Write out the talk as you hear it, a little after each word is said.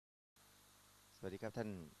สวัสดีครับท่าน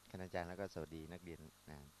คณาจารย์แล้วก็สวัสดีนักเรียน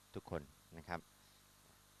ทุกคนนะครับ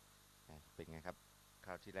เป็นไงครับค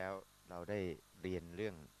ราวที่แล้วเราได้เรียนเรื่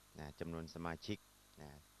องจำนวนสมาชิก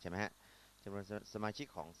ใช่ไหมฮะจำนวนสมาชิก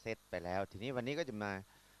ของเซตไปแล้วทีนี้วันนี้ก็จะมา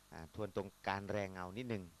ทวนตรงการแรงเงานิด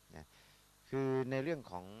นึงนะคือในเรื่อง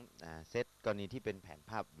ของเซตกรณีที่เป็นแผน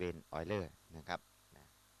ภาพเวนออยเลอร์นะครับ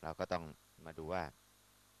เราก็ต้องมาดูว่า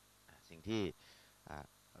สิ่งที่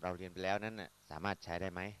เราเรียนไปแล้วนั้นสามารถใช้ได้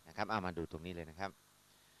ไหมนะครับมาดูตรงนี้เลยนะครับ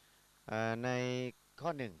ในข้อ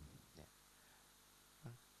หนึ่งเนี่ย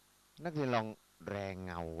นักเรียนลองแรงเ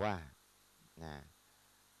งาว่านะ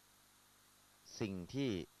สิ่งที่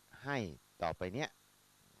ให้ต่อไปเนี้ย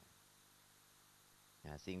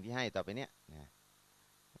สิ่งที่ให้ต่อไปเนี้ย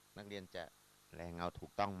นักเรียนจะแรงเงาถู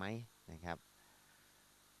กต้องไหมนะครับ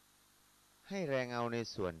ให้แรงเงาใน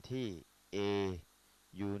ส่วนที่ A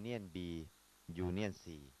union B union C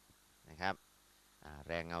นะครับ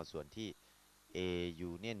แรงเงาส่วนที่ A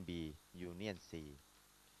union B union C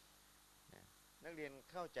นักเรียน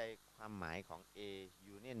เข้าใจความหมายของ A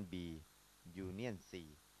union B union C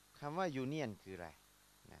คำว่า union คืออะไร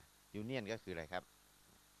union ก็คืออะไรครับ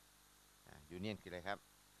union คืออะไรครับ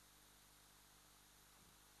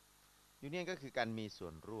union ก็คือการมีส่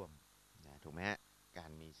วนร่วมถูกไหมฮะกา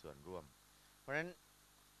รมีส่วนร่วมเพราะฉะนั้น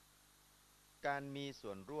การมี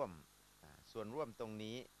ส่วนร่วมตรง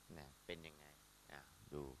นี้เป็นยังไง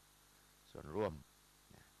ดูส่วนร่วม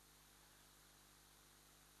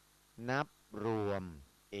นับรวม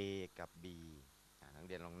A กับ B นักเ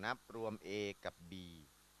รียนลองนับรวม A กับ B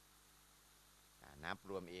นับ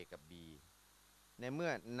รวม A กับ B ในเมื่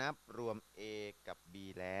อนับรวม A กับ B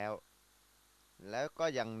แล้วก็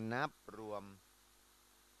ยังนับรวม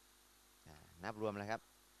อะไรครับ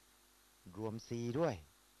รวม C ด้วย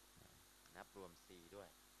นับรวม C ด้วย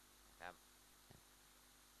นะครับ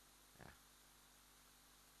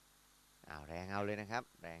แรงเอาเลยนะครับ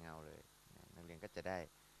แรงเอาเลยนักเรียนก็จะได้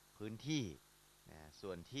พื้นที่ส่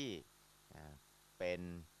วนที่เป็น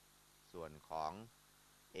ส่วนของ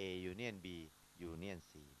A union B union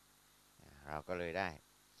C เราก็เลยได้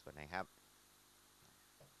ส่วนไหนครับ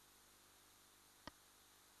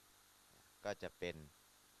ก็จะเป็น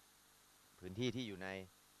พื้นที่ที่อยู่ใน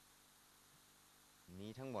นี้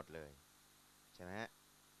ทั้งหมดเลยใช่ไหมฮะ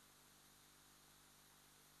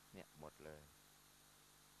เนี่ยหมดเลย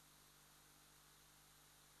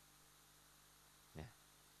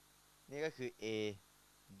นี่ก็คือ A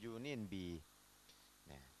union B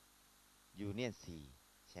union C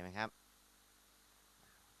ใช่ไหมครับ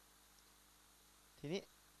ทีนี้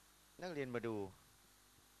นักเรียนมาดู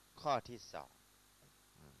ข้อที่สอง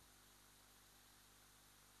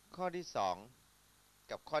ข้อที่สอง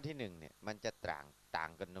กับข้อที่หนึ่งเนี่ยมันจะต่าง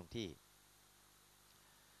กันตรงที่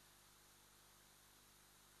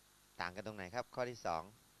ต่างกันตรงไหนครับข้อที่สอ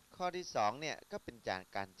งเนี่ยก็เป็น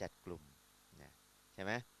การจัดกลุ่มใช่ไ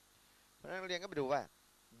หมเพราะนักเรียนก็ไปดูว่า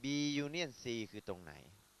B union C คือตรงไหน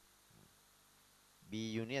B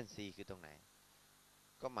union C คือตรงไหน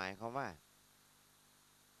ก็หมายความว่า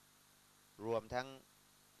รวมทั้ง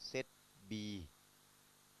เซต B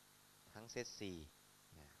ทั้งเซต C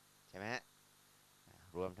ใช่ไหมฮะ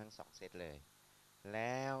รวมทั้ง2เซตเลยแ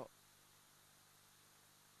ล้ว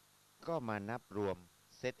ก็มานับรวม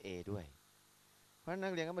เซต A ด้วยเพราะนั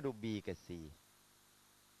กเรียนก็มาดู B กับ C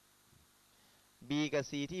B กับ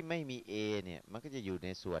C ที่ไม่มี A เนี่ยมันก็จะอยู่ใน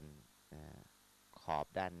ส่วนขอบ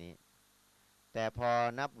ด้านนี้แต่พอ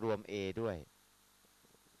นับรวม A ด้วย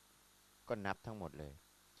ก็นับทั้งหมดเลย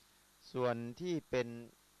ส่วนที่เป็น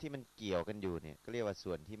ที่มันเกี่ยวกันอยู่เนี่ยก็เรียกว่า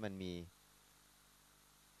ส่วนที่มันมี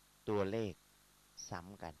ตัวเลขซ้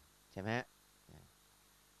ำกันใช่ไหม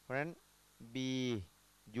เพราะฉะนั้น B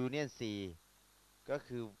union C ก็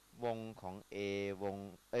คือวงของ A ว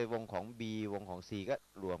งของ B วงของ C ก็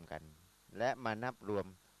รวมกันและมานับรวม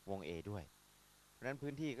วง A ด้วยเพราะฉะนั้น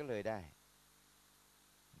พื้นที่ก็เลยได้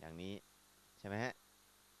อย่างนี้ใช่ไหมฮะ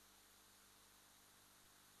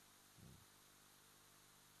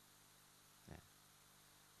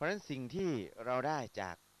เพราะฉะนั้นสิ่งที่เราได้จ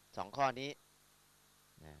าก2ข้อนี้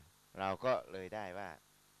เราก็เลยได้ว่า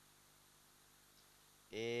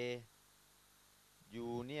A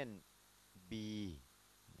union B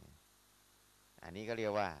อันนี้ก็เรีย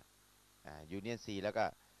กว่าunion C แล้วก็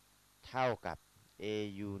เท่ากับ A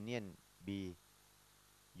union B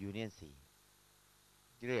union C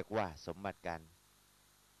เรียกว่าสมบัติการ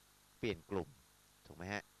เปลี่ยนกลุ่มถูกไหม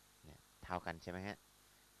ฮะเท่ากันใช่ไหมฮะ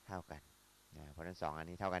เท่ากันเพราะฉะนั้น2อัน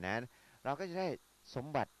นี้เท่ากันนั้นเราก็จะได้สม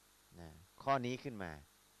บัติข้อนี้ขึ้นมา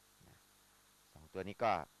2ตัวนี้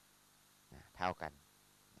ก็เท่ากัน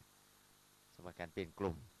สมบัติการเปลี่ยนก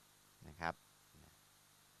ลุ่มนะครับ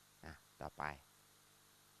ต่อไป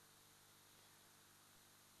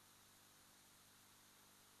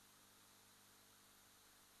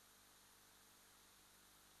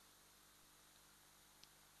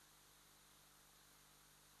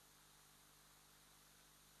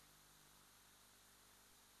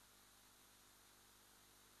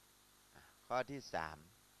ข้อที่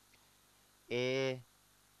 3 A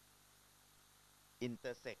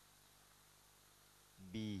intersect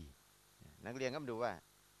B นักเรียนก็มาดูว่า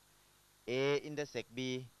A intersect B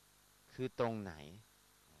คือตรงไหน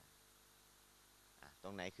ตร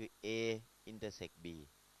งไหนคือ A intersect B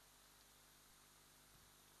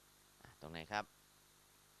ตรงไหนครับ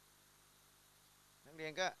นักเรีย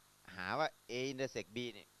นก็หาว่า A intersect B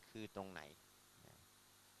เนี่ยคือตรงไหน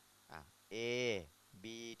A B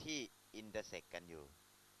ที่ intersect กันอยู่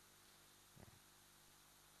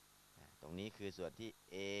ตรงนี้คือส่วนที่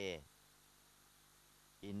A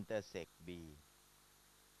intersect B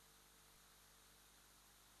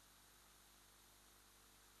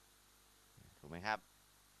ถูกไหมครับ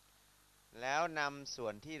แล้วนำส่ว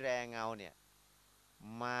นที่แรเงาเนี่ย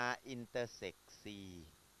มา intersect C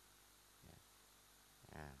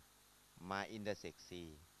มา intersect C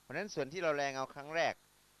เพราะฉะนั้นส่วนที่เราแรเงาครั้งแรก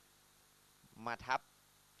มาทับ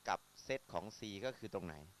กับเซตของ C ก็คือตรง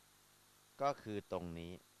ไหนก็คือตรง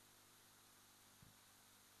นี้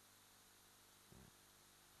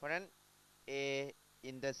เพราะฉะนั้น A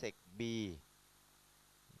intersect B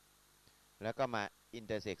แล้วก็มา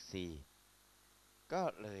intersect C ก็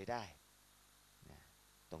เลยได้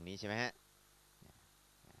ตรงนี้ใช่ไหมฮะ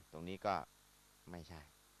ตรงนี้ก็ไม่ใช่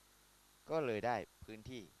ก็เลยได้พื้น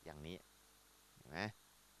ที่อย่างนี้เห็นไหม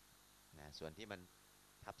ส่วนที่มัน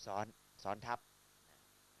ทับซ้อนทับ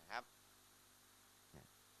นะครับ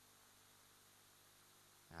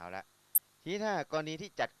เอาละทีนี้ถ้ากรณีที่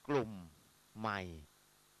จัดกลุ่มใหม่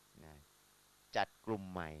จัดกลุ่ม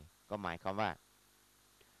ใหม่ก็หมายความว่า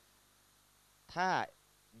ถ้า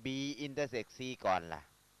B intersect C ก่อนล่ะ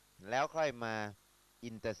แล้วค่อยมา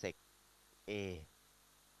intersect A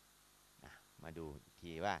มาดูอีก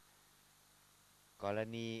ทีว่ากร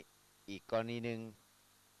ณีอีกกรณีหนึ่ง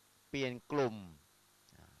เปลี่ยนกลุ่ม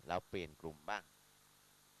เราเปลี่ยนกลุ่มบ้าง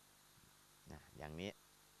อย่างนี้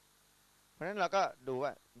เพราะฉะนั้นเราก็ดูว่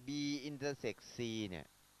า B intersect C เนี่ย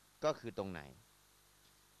ก็คือตรงไหน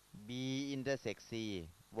B intersect C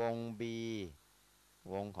วง B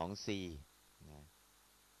วงของ C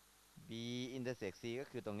B intersect C ก็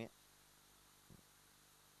คือตรงนี้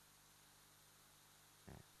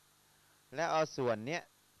แล้วเอาส่วนเนี้ย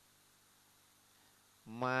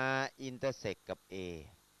มา intersect กับ A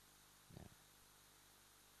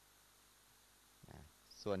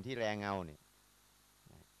ส่วนที่แรเงาเนี่ย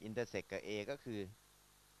intersect กับ A ก็คือ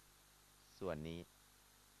ส่วนนี้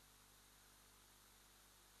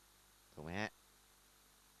ถูกไหมฮะ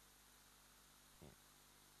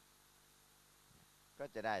ก็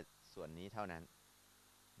จะได้ส่วนนี้เท่านั้น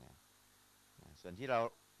ส่วนที่เรา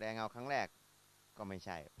แรเงาครั้งแรกก็ไม่ใ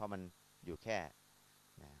ช่เพราะมันอยู่แค่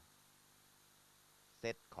เซ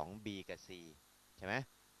ตของ B กับ C ใช่ไหม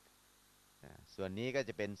ส่วนนี้ก็จ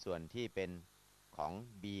ะเป็นส่วนที่เป็นของ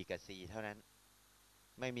B กับ C เท่านั้น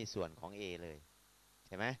ไม่มีส่วนของ A เลยใ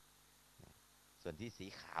ช่ไหมส่วนที่สี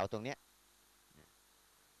ขาวตรงเนี้ย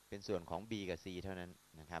เป็นส่วนของ B กับ C เท่านั้น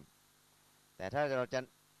นะครับแต่ถ้าเราจะ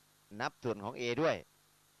นับส่วนของ A ด้วย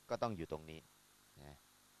ก็ต้องอยู่ตรงนี้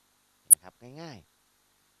นะครับง่าย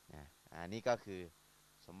ๆอันนี้ก็คือ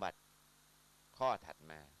สมบัติข้อถัด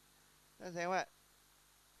มานั่นแสดงว่า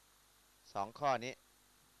2ข้อนี้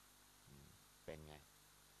เป็นไง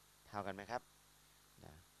เท่ากันไหมครับ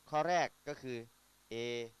ข้อแรกก็คือ A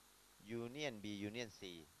union B union C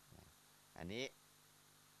อันนี้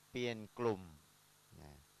เปลี่ยนกลุ่ม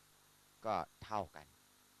ก็เท่ากัน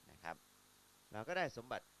นะครับเราก็ได้สม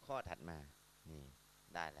บัติข้อถัดมานี่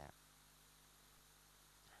ได้แล้ว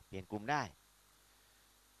เปลี่ยนกลุ่มได้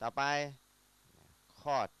ต่อไป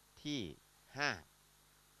ข้อที่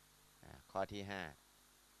5ข้อที่5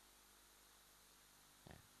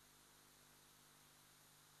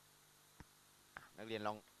นักเรียนล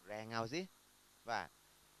องแรงเงาสิว่า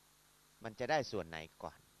มันจะได้ส่วนไหนก่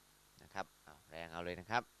อนนะครับแรงเอาเลยนะ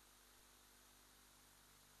ครับ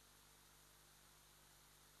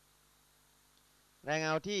แรงเอ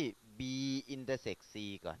าที่ B intersect C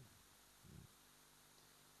ก่อน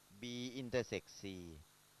B intersect C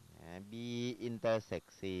B intersect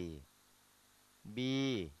C B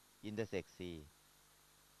intersect C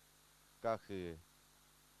ก็คือ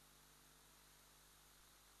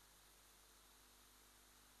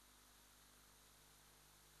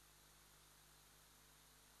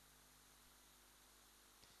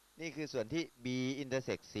นี่คือส่วนที่ B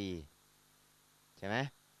intersect C ใช่ไหม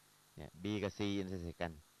เนี่ย B กับ C intersect กั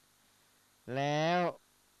นแล้ว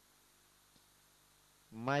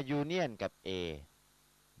มายูเนียนกับ A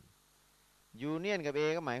ยูเนียนกับ A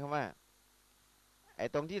ก็หมายความว่าไอ้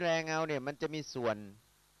ตรงที่แรงเงาเนี่ยมันจะมีส่วน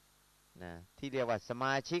ที่เรียกว่าสม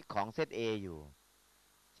าชิกของเซต A อยู่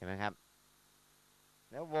ใช่ไหมครับ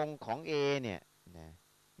แล้ววงของ A เนี่ยนะ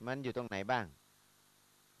มันอยู่ตรงไหนบ้าง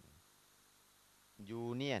ยู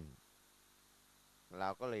เนียนเรา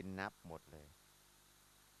ก็เลยนับหมดเลย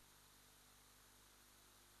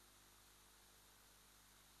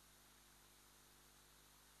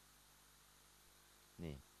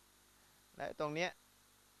นี่และตรงเนี้ย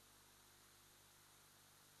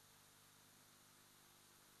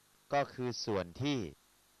ก็คือส่วนที่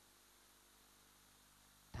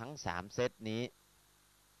ทั้ง3เซตนี้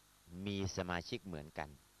มีสมาชิกเหมือนกัน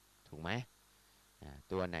ถูกไหม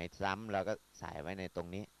ตัวไหนซ้ำเราก็ใส่ไว้ในตรง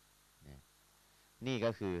นี้นะนี่ก็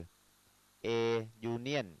คือ A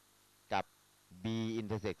union กับ B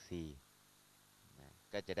intersect C นะ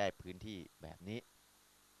ก็จะได้พื้นที่แบบนี้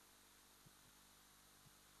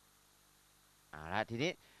เอาละที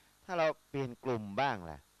นี้ถ้าเราเปลี่ยนกลุ่มบ้าง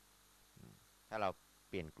ล่ะถ้าเรา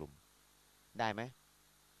เปลี่ยนกลุ่มได้ไหม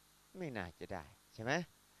ไม่น่าจะได้ใช่ไหม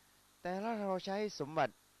แต่ถ้าเราใช้สมบั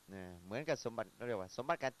ติเหมือนกับสมบัติเราเรียกว่าสม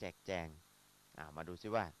บัติการแจกแจงมาดูซิ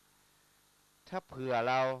ว่าถ้าเผื่อ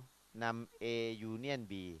เรานำ A union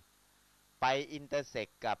B ไป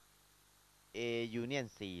intersect กับ A union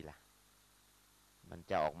C ล่ะมัน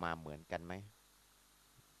จะออกมาเหมือนกันไหม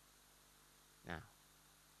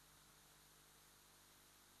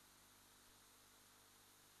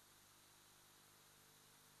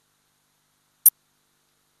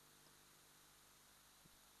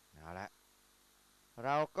เอาละเร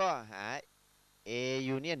าก็หา A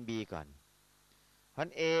union B ก่อนเพราะ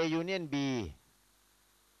A union B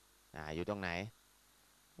อยู่ตรงไหน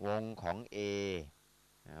วงของ A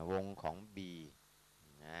วงของ B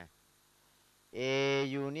นะ A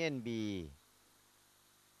union B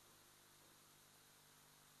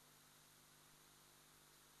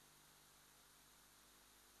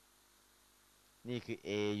นี่คือ A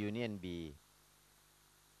union B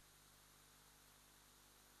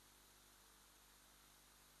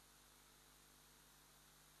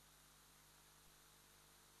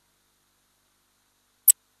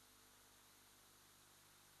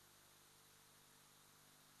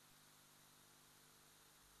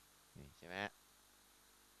นี่ใช่ไหม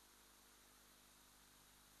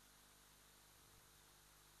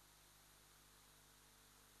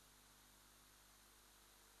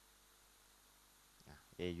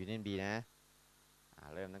A union B นะ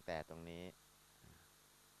เริ่มตั้งแต่ตรงนี้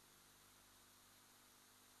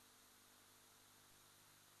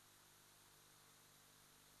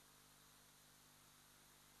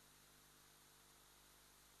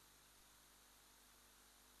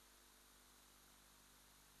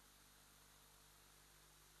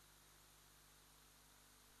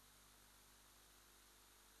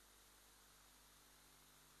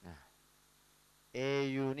อ่ะ A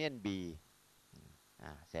union B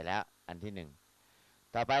เสร็จแล้วอันที่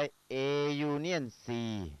1ต่อไป A union C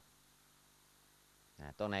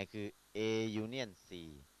ตรงไหนคือ A union C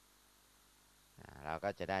เราก็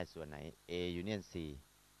จะได้ส่วนไหน A union C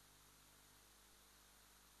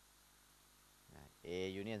A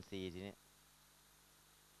union C ทีนี้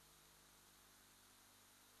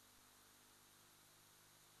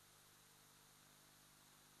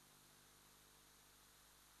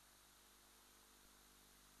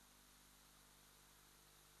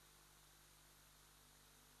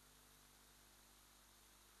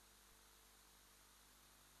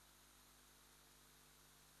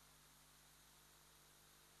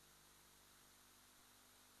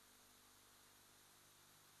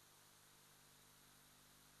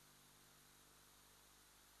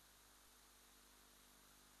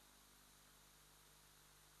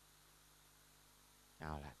เอ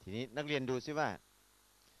าล่ะทีนี้นักเรียนดูซิว่า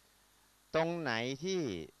ตรงไหนที่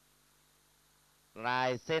ลาย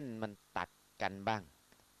เส้นมันตัดกันบ้าง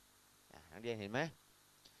นักเรียนเห็นไหม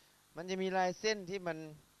มันจะมีลายเส้นที่มัน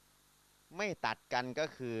ไม่ตัดกันก็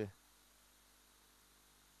คือ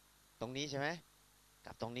ตรงนี้ใช่ไหม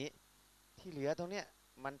กับตรงนี้ที่เหลือตรงเนี้ย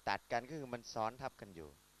มันตัดกันก็คือมันซ้อนทับกันอยู่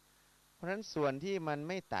เพราะฉะนั้นส่วนที่มัน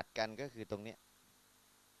ไม่ตัดกันก็คือตรงนี้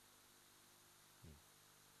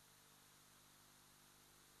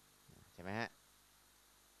ใช่ไหมฮะ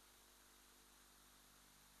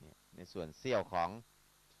ในส่วนเสี้ยวของ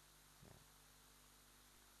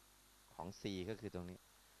C ก็คือตรงนี้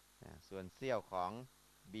ส่วนเสี้ยวของ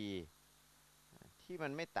B ที่มั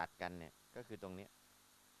นไม่ตัดกันเนี่ยก็คือตรงนี้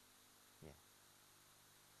เนี่ย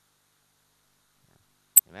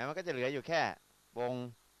เห็นไหมมันก็จะเหลืออยู่แค่วง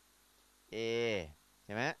A ใ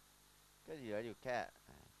ช่ไหมก็เหลืออยู่แค่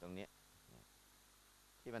ตรงนี้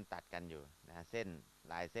ที่มันตัดกันอยู่เส้น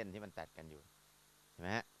ลายเส้นที่มันตัดกันอยู่ใช่ไหม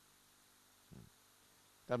ฮะ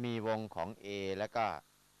ก็มีวงของ A แล้วก็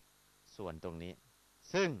ส่วนตรงนี้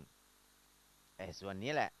ซึ่งส่วน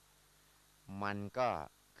นี้แหละ มันก็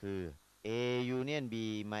คือ A union B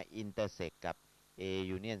มา intersect กับ A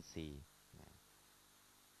union C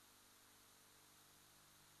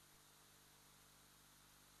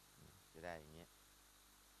จะได้อย่างนี้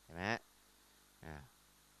เห็นไหม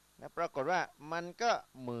แล้วปรากฏว่ามันก็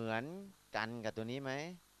เหมือนกันกับตัวนี้ไหม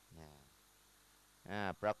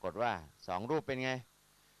ปรากฏว่า2รูปเป็นไง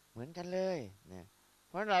เหมือนกันเลยนะเ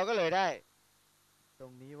พราะเราก็เลยได้ตร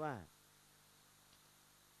งนี้ว่า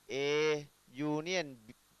A union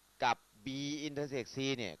กับ B intersect C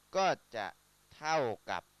เนี่ยก็จะเท่า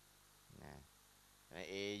กับนะ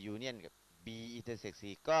A union กับ B intersect C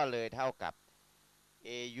ก็เลยเท่ากับ A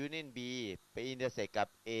union B ไป intersect กับ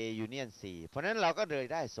A union C เพราะนั้นเราก็เลย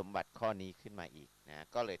ได้สมบัติข้อนี้ขึ้นมาอีกนะ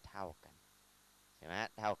ก็เลยเท่ากันใช่ไหม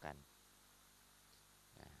เท่ากัน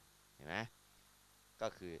เห็นไหมก็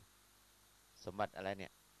คือสมบัติอะไรเนี่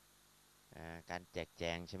ยการแจกแจ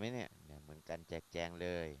งใช่ไหมเนี่ยเหมือนการแจกแจงเล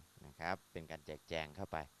ยนะครับเป็นการแจกแจงเข้า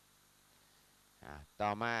ไปต่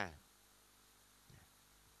อมา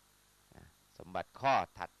สมบัติข้อ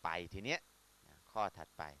ถัดไปทีเนี้ยข้อถัด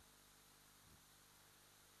ไป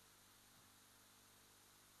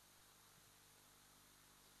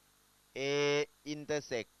A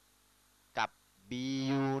intersect กับ B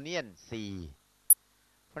union C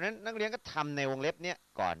เพราะฉะนั้นนักเรียนก็ทำในวงเล็บเนี้ย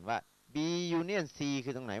ก่อนว่า B union C คื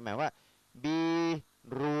อตรงไหนหมายว่า B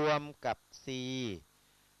รวมกับ C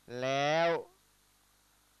แล้ว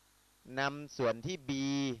นำส่วนที่ B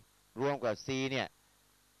รวมกับ C เนี่ย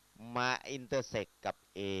มา intersect กับ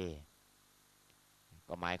A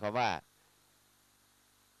ก็หมายความว่า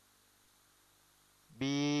B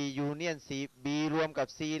union C B รวมกับ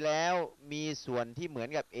C แล้วมีส่วนที่เหมือน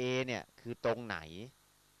กับ A เนี่ยคือตรงไหน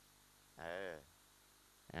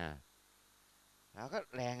เราก็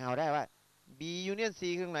แรงเอาได้ว่า B union C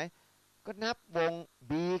คือตรงไหนก็นับวง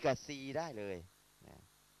B กับ C ได้เลย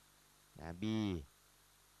B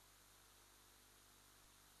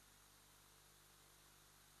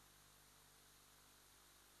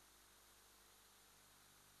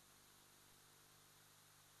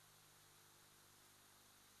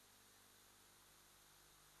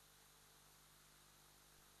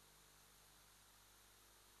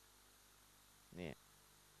เนี่ย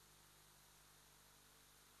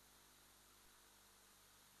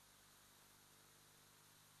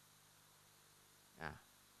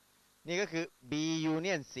นี่ก็คือ B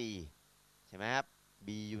union C ใช่ไหมครับ B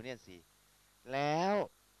union C แล้ว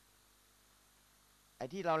ไอ้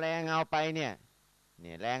ที่เราแรงเงาไปเนี่ย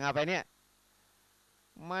แรงเงาไปเนี่ย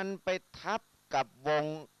มันไปทับกับวง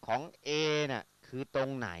ของ A น่ะคือตรง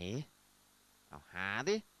ไหนเอาหา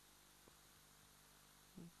ดิ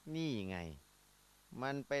นี่ไงมั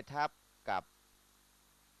นไปทับกับ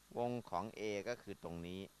วงของ A ก็คือตรง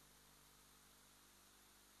นี้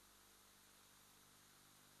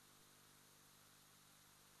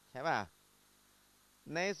ใช่ป่ะ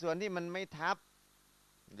ในส่วนที่มันไม่ทับ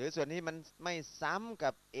หรือส่วนที่มันไม่ซ้ำกั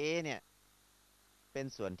บ A เนี่ยเป็น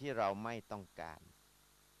ส่วนที่เราไม่ต้องการ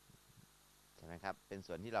ใช่ไหมครับเป็น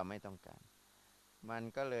ส่วนที่เราไม่ต้องการมัน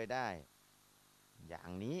ก็เลยได้อย่าง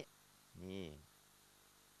นี้นี่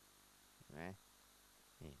เห็นไหม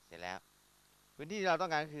นี่เสร็จแล้วพื้นที่ที่เราต้อ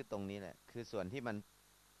งการคือตรงนี้แหละคือส่วนที่มัน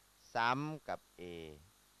ซ้ำกับ A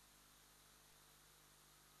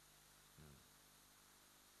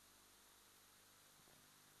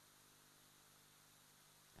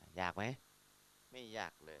ยากไหมไม่ยา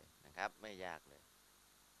กเลยนะครับไม่ยากเลย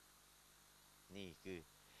นี่คือ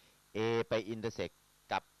A ไป intersect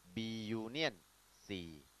กับ B union C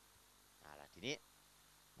ล่ะทีนี้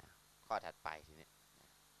ข้อถัดไปทีนี้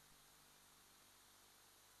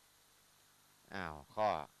ข้อ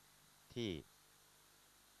ที่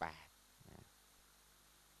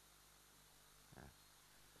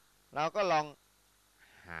8เราก็ลอง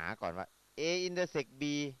หาก่อนว่า A intersect B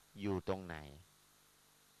อยู่ตรงไหน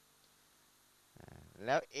แ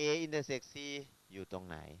ล้ว A intersect C อยู่ตรง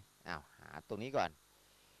ไหนหาตรงนี้ก่อน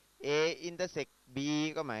A intersect B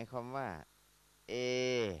ก็หมายความว่า A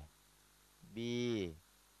B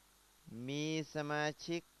มีสมา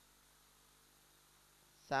ชิก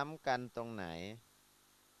ซ้ำกันตรงไหน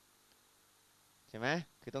ใช่ไหม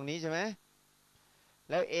คือตรงนี้ใช่ไหม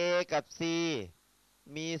แล้ว A กับ C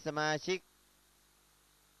มีสมาชิก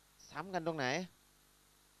ซ้ำกันตรงไหน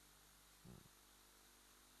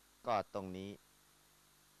ก็ตรงนี้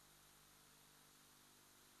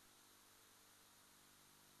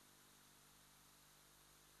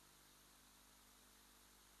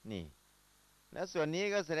นี่แล้วส่วนนี้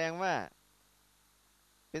ก็แสดงว่า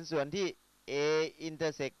เป็นส่วนที่ A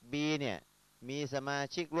intersect B เนี่ยมีสมา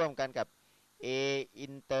ชิกร่วมกันกับ A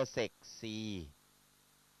intersect C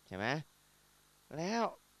ใช่ไหมแล้ว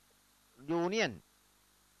union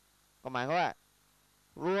ก็หมายความว่า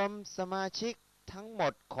รวมสมาชิกทั้งหม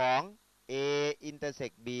ดของ A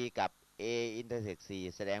intersect B กับ A intersect C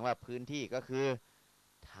แสดงว่าพื้นที่ก็คือ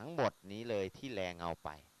ทั้งหมดนี้เลยที่แลเงาไป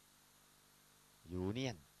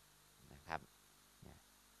union นะครับ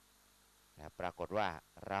ปรากฏว่า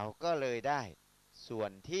เราก็เลยได้ส่ว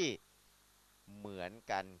นที่เหมือน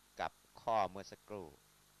กันกับข้อเมื่อสักครู่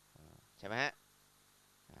ใช่ไหมฮะ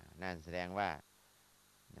นั่นแสดงว่า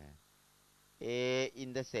A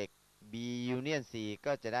intersect B union C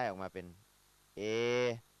ก็จะได้ออกมาเป็น A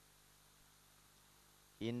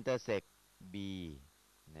intersect B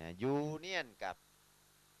union กับ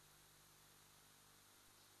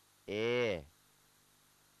A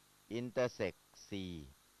intersect C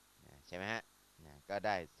ใช่ไหมฮะก็ไ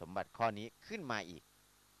ด้สมบัติข้อนี้ขึ้นมาอีก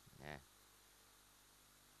นะ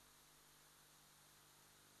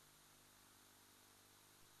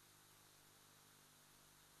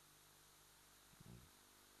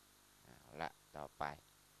เอาละต่อไป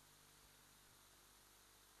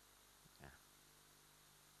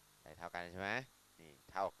ได้เท่ากันใช่ไหมนี่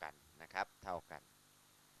เท่ากันนะครับเท่ากัน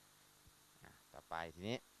ต่อไปที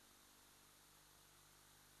นี้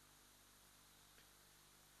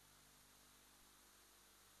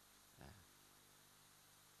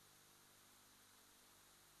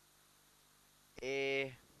A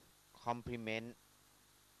complement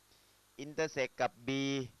intersect กับ B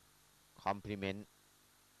complement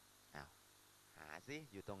หาสิ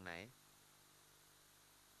อยู่ตรงไหน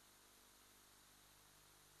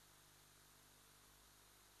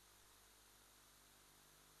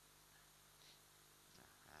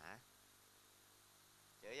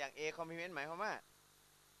เจออย่าง A complement หมายความว่า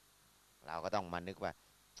เราก็ต้องมานึกว่า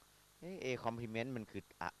A complement มันคือ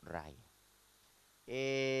อะไร A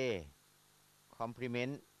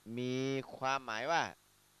complement มีความหมายว่า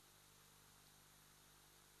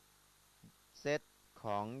เซตข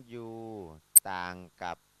อง U ต่าง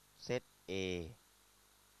กับเซต A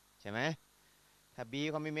ใช่ไหมถ้า B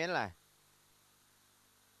complement ล่ะ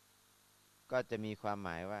ก็จะมีความหม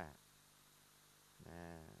ายว่า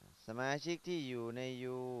สมาชิกที่อยู่ใน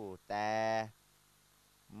U แต่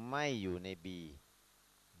ไม่อยู่ใน B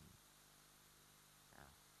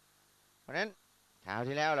เพราะนั้นคราว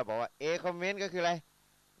ที่แล้วเราบอกว่า A complement ก็คืออะไร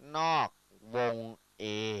นอกวง A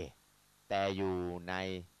แต่อยู่ใน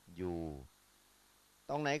U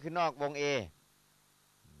ตรงไหนคือนอกวง A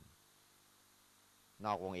น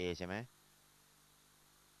อกวง A ใช่ไหม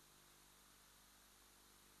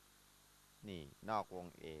นี่นอกวง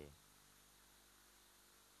A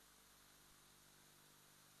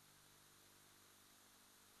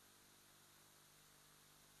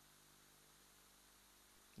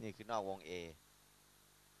นี่คือนอกวง A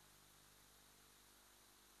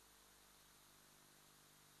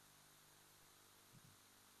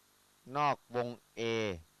นอกวง A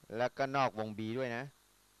แล้วก็นอกวง B ด้วยนะ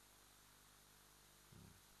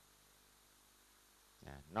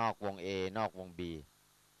นอกวง A นอกวง B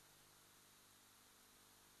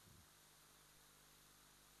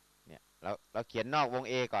เนี่ยเราเขียนนอกวง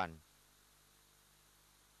A ก่อน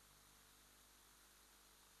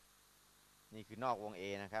นี่คือนอกวง A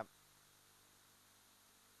นะครับ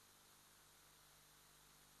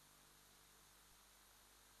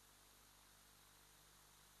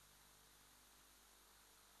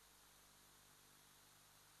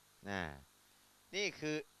นี่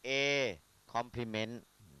คือ A complement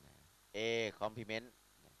A complement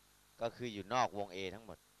ก็คืออยู่นอกวง A ทั้งห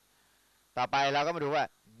มดต่อไปเราก็มาดูว่า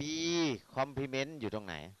B complement อยู่ตรงไ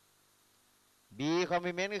หน B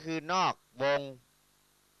complement ก็คือนอกวง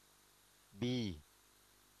B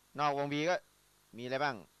นอกวง B ก็มีอะไรบ้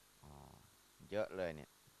างเยอะเลยเนี่ย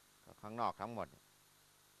ข้างนอกทั้งหมด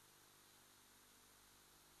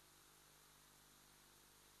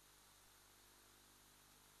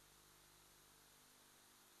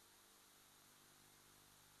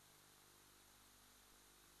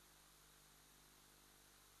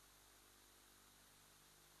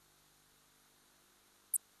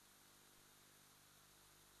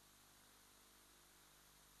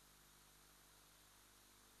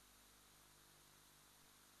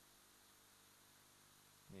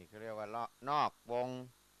เขาเรียกว่านอกว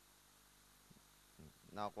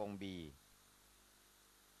งB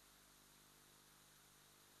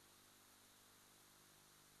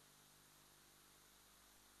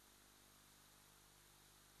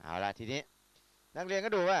เอาละทีนี้นักเรียนก็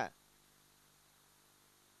ดูว่า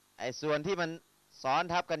ไอ้ส่วนที่มันซ้อน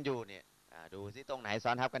ทับกันอยู่เนี่ยดูสิตรงไหนซ้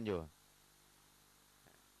อนทับกันอยู่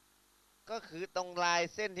ก็คือตรงลาย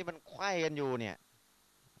เส้นที่มันไขว้กันอยู่เนี่ย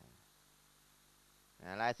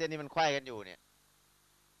ลายเส้นที่มันไขว้กันอยู่เนี่ย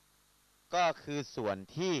ก็คือส่วน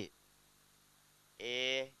ที่ A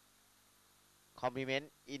complement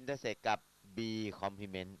intersect กับ B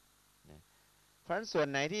complement นะเพราะฉะนั้นส่วน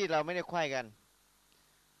ไหนที่เราไม่ได้ไขว้กัน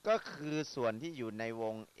ก็คือส่วนที่อยู่ในว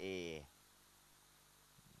ง A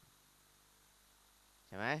ใ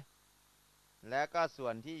ช่ไหมแล้วก็ส่ว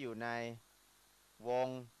นที่อยู่ในวง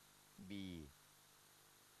B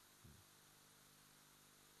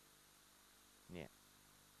เนี่ย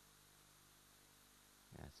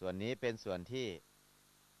ส่วนนี้เป็นส่วนที่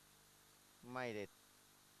ไม่ได้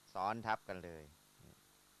ซ้อนทับกันเลย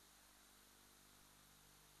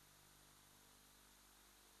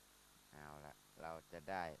เอาละเราจะ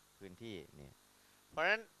ได้พื้นที่เนี่ยเพราะฉะ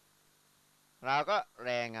นั้นเราก็แร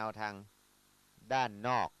งเงาทางด้านน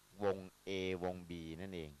อกวง A วง B นั่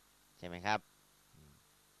นเองใช่ไหมครับ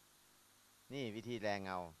นี่วิธีแรงเ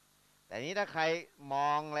งาแต่นี้ถ้าใครม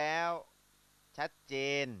องแล้วชัดเจ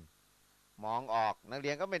นมองออกนักเรี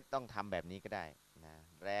ยนก็ไม่ต้องทำแบบนี้ก็ได้นะ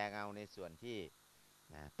แรงเงาในส่วนที่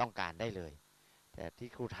นะต้องการได้เลยแต่ที่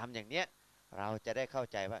ครูทำอย่างเนี้ยเราจะได้เข้า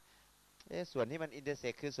ใจว่าส่วนที่มันอินเตอร์เซ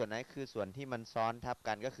กคือส่วนไหนคือส่วนที่มันซ้อนทับ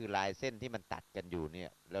กันก็คือลายเส้นที่มันตัดกันอยู่เนี่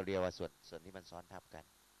ยเราเรียกว่าส่วนที่มันซ้อนทับกัน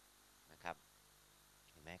นะครับ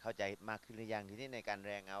เห็นไหมเข้าใจมากขึ้นหรือยังทีนี้ในการแ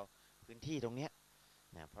รงเงาพื้นที่ตรงเนี้ย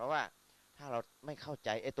นะเพราะว่าถ้าเราไม่เข้าใจ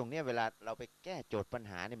ตรงเนี้ยเวลาเราไปแก้โจทย์ปัญ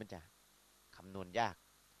หาเนี่ยมันจะคำนวณยาก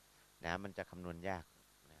นะมันจะคำนวณยาก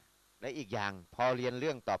นะและอีกอย่างพอเรียนเ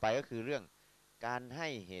รื่องต่อไปก็คือเรื่องการให้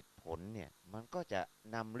เหตุผลเนี่ยมันก็จะ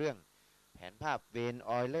นำเรื่องแผนภาพเวน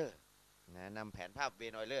ออยเลอร์นะนำแผนภาพเว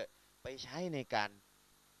นออยเลอร์ไปใช้ในการ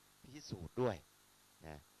พิสูจน์ด้วยน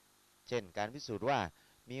ะเช่นการพิสูจน์ว่า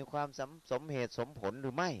มีความสมเหตุสมผลหรื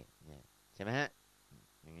อไม่เนี่ยใช่ไหมฮะ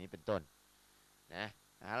อย่างนี้เป็นต้นนะ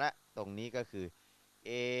เอาละตรงนี้ก็คือ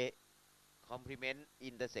A complement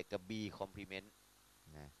intersect กับ B complement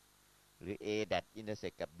นะหรือ A dat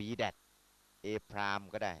intersect กับ B dat A prime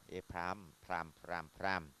ก็ได้ A prime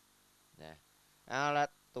prime นะเอาละ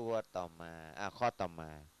ตัวต่อมาข้อต่อม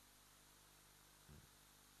า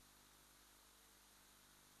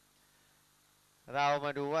เราม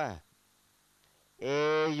าดูว่า A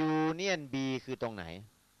union B คือตรงไหน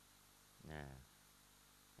นะ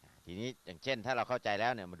ทีนี้อย่างเช่นถ้าเราเข้าใจแล้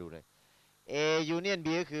วเนี่ยมาดูเลย A union B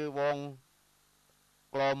ก็คือวง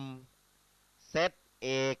กลมเซต A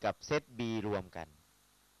กับเซต B รวมกัน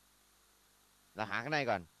เราหาข้างใน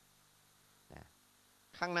ก่อนนะ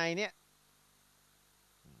ข้างในเนี้ย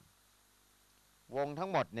วงทั้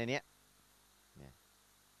งหมดในเนี้ย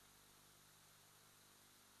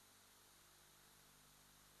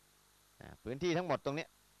พื้นที่ทั้งหมดตรงนี้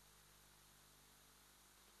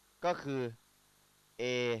ก็คือ A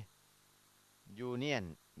union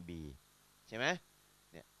B ใช่ไหม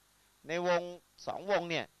เนี่ยในวง2วง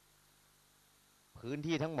เนี่ยพื้น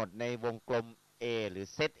ที่ทั้งหมดในวงกลม A หรือ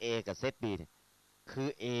เซต A กับเซต B เนี่ยคือ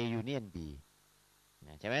A union B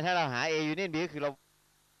ใช่ไหมถ้าเราหา A union B ก็คือเรา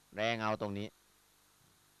แรงเอาตรงนี้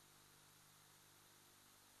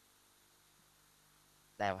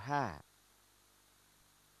แต่ถ้า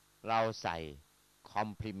เราใส่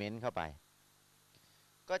complement เข้าไป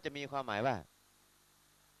ก็จะมีความหมายว่า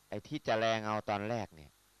ไอ้ที่จะแรงเอาตอนแรกเนี่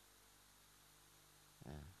ย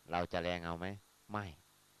เราจะแรงเอาไหมไม่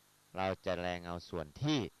เราจะแรงเอาส่วน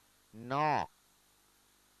ที่นอก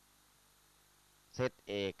เซต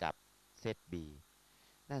A กับเซต B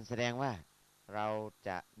นั่นแสดงว่าเราจ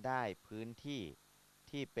ะได้พื้นที่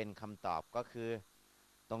ที่เป็นคำตอบก็คือ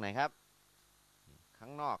ตรงไหนครับข้า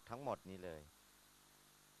งนอกทั้งหมดนี้เลย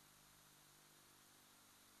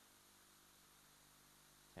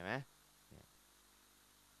ใช่ไหม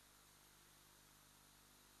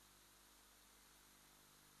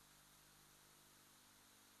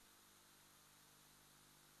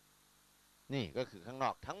นี่ก็คือข้างน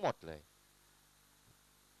อกทั้งหมดเลย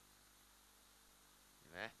เห็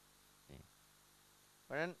นไหมนี่เพ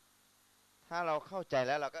ราะฉะนั้นถ้าเราเข้าใจแ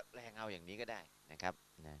ล้วเราก็แรงเอาอย่างนี้ก็ได้นะครับ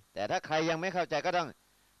นะแต่ถ้าใครยังไม่เข้าใจก็ต้อง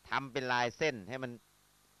ทำเป็นลายเส้นให้มัน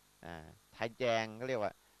ทะแยงก็เรียกว่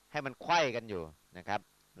าให้มันไขว้กันอยู่นะครับ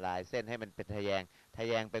ลายเส้นให้มันเป็นทะแ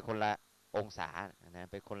ยงไปคนละองศานะ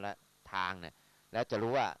ไปคนละทางเนี่ยแล้วจะ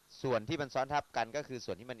รู้ว่าส่วนที่มันซ้อนทับกันก็คือ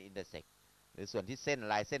ส่วนที่มันอินเตอร์เซกหรือส่วนที่เส้น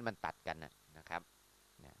ลายเส้นมันตัดกันนะครับ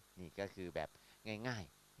นี่ก็คือแบบง่าย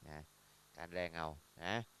ๆนะการแรงเอาน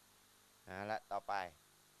ะและต่อไป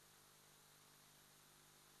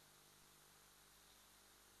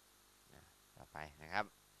นะครับ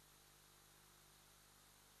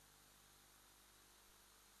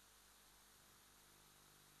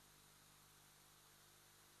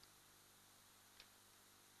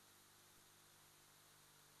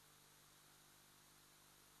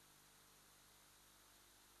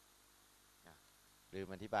ลืม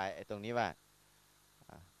อธิบายไอ้ตรงนี้ว่า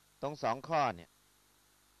ตรง2ข้อเนี่ย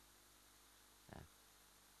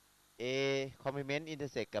A complement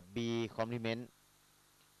intersect กับ B complement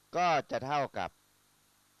ก็จะเท่ากับ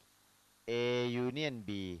A union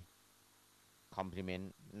B complement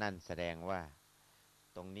นั่นแสดงว่า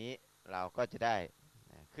ตรงนี้เราก็จะได้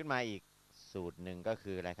ขึ้นมาอีกสูตรหนึ่งก็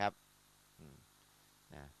คืออะไรครับ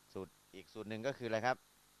อีกสูตรหนึ่งก็คืออะไรครับ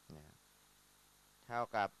เท่า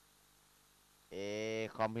กับ A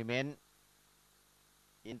complement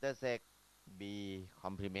intersect B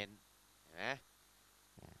complement เห็นไหม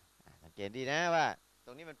สังเกตดีนะว่าต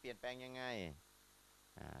รงนี้มันเปลี่ยนแปลงยังไง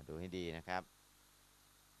ดูให้ดีนะครับ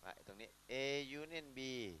ว่าตรงนี้ A union B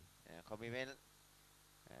complement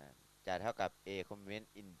จะเท่ากับ A complement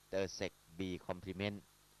intersect B complement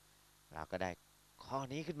เราก็ได้ข้อ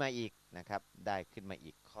นี้ขึ้นมาอีกนะครับได้ขึ้นมา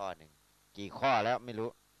อีกข้อหนึ่งกี่ข้อแล้วไม่รู้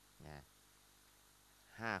นะ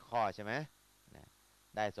5 ข้อใช่ไหมนะ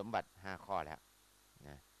ได้สมบัติ5 ข้อแล้วน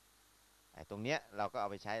ะไอ้ตรงเนี้ยเราก็เอา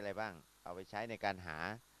ไปใช้อะไรบ้างเอาไปใช้ในการหา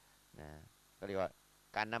นะก็เรียกว่า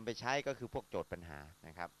การนำไปใช้ก็คือพวกโจทย์ปัญหาน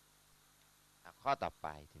ะครับข้อต่อไป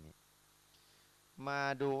ทีนี้มา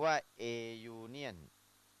ดูว่า A union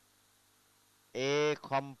A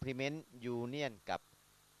complement union กับ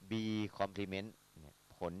B complement เนี่ย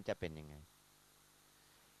ผลจะเป็นยังไง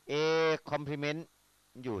A complement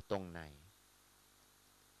อยู่ตรงไหน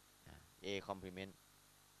A complement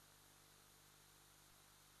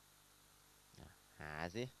หา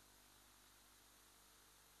สิ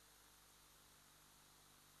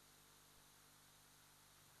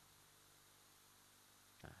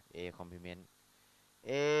A complement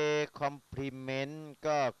A complement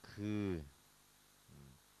ก็คือ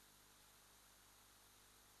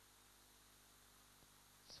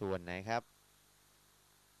ส่วนไหนครับ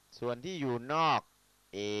ส่วนที่อยู่นอก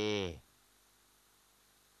A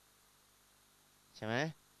ใช่ไหม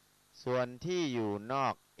ส่วนที่อยู่นอ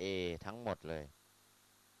ก A ทั้งหมดเลย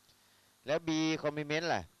แล้ว B complement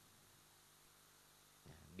ล่ะ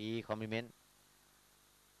B complement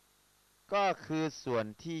ก็คือส่วน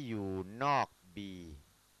ที่อยู่นอก B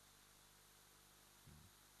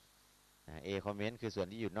A complement คือส่วน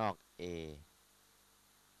ที่อยู่นอก A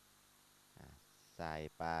ใส่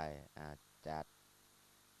ไปจัด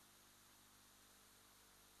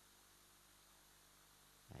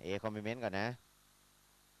A complement ก่อนนะ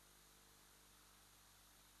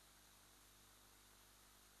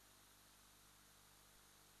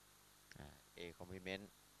A complement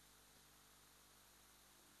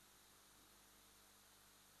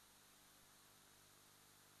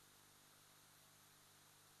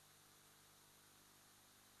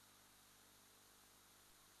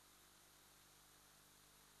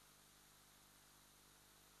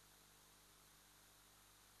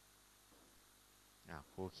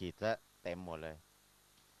ครูขีดซะเต็มหมดเลย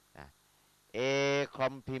นะ A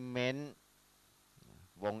complement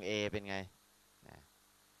วง A เป็นไงนะ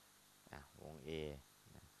วง A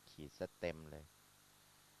นะขีดซะเต็มเลย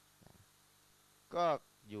นะก็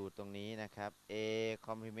อยู่ตรงนี้นะครับ A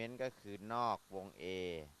complement ก็คือนอกวง A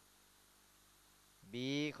B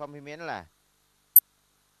complement ล่ะ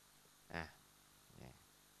เนี่ย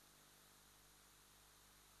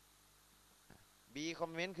B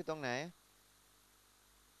complement คือตรงไหน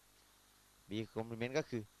B complement ก็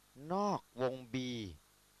คือนอกวง B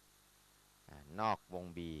นอกวง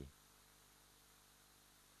B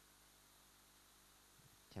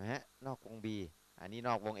ใช่ไหมฮะนอกวง B อันนี้น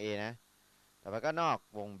อกวง A นะต่อไปก็นอก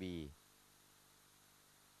วง B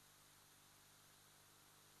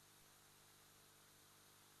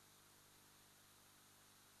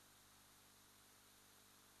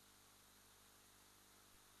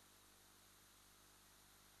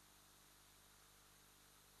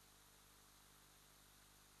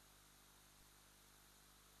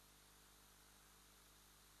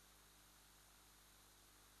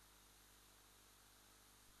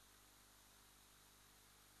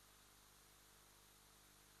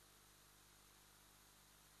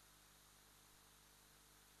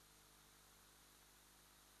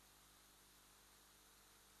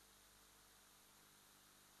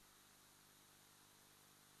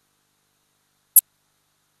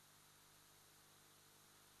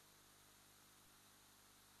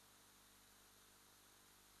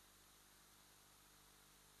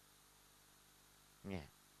เนี่ย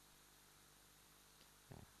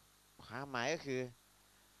ความหมายก็คือ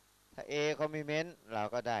ถ้า A complement เรา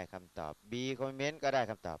ก็ได้คำตอบ B complement ก็ได้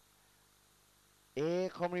คำตอบ A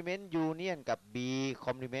complement union กับ B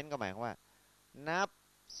complement ก็หมายความว่านับ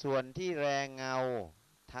ส่วนที่แรงเงา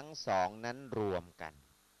ทั้งสองนั้นรวมกัน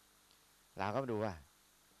เราก็มาดูว่า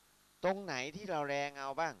ตรงไหนที่เราแรงเงา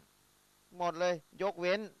บ้างหมดเลยยกเ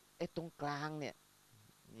ว้นไอ้ตรงกลางเนี่ย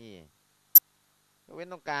นี่ยกเว้น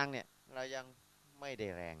ตรงกลางเนี่ยเรายังไม่ได้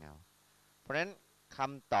แรงเงา ราะฉะนั้นค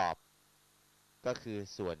ำตอบก็คือ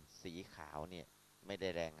ส่วนสีขาวเนี่ยไม่ได้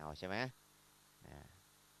แรงเงาใช่ไหม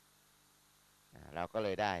เราก็เล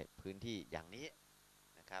ยได้พื้นที่อย่างนี้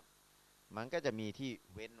นะครับมันก็จะมีที่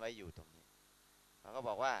เว้นไว้อยู่ตรงนี้เราก็บ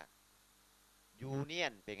อกว่ายูเนีย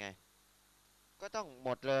นเป็นไงก็ต้องหม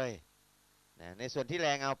ดเลยในส่วนที่แร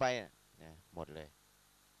งเอาไปหมดเลย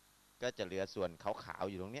ก็จะเหลือส่วนขาวๆ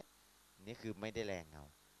อยู่ตรงนี้นี่คือไม่ได้แรงเงา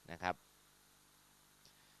นะครับ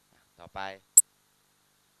ต่อไป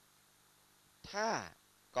ถ้า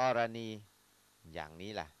กรณีอย่าง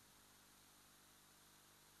นี้ล่ะ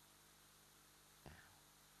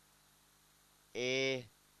A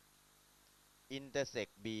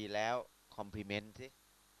intersect B แล้ว complement สิ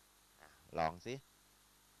ลองสิ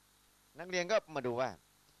นักเรียนก็มาดูว่า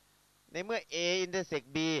ในเมื่อ A intersect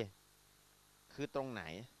B คือตรงไหน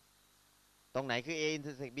คือ A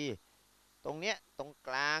intersect B ตรงเนี้ยตรง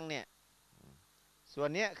กลางเนี่ยส่วน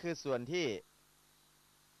เนี้ยคือส่วนที่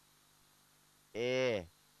A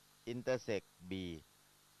intersect B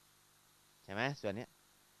ใช่ไหมส่วนเนี้ย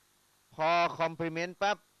พอ complement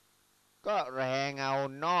ปั๊บก็แรงเงา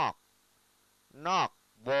นอก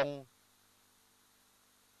วง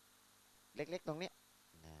เล็กๆตรงนี้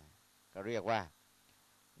ก็เรียกว่า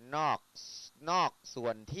นอกส่ว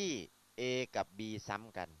นที่ A กับ B ซ้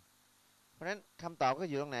ำกันเพราะฉะนั้นคำตอบก็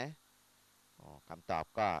อยู่ตรงไหนคำตอบ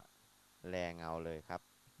ก็แรงเงาเลยครับ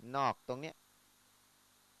นอกตรงนี้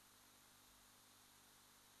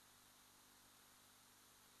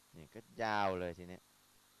นี่ก็ยาวเลยทีนี้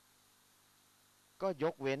ก็ย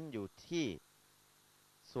กเว้นอยู่ที่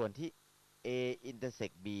ส่วนที่ A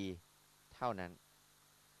intersect B เท่านั้น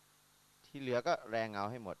ที่เหลือก็แรงเงา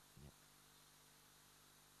ให้หมด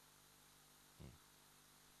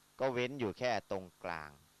ก็เว้นอยู่แค่ตรงกลา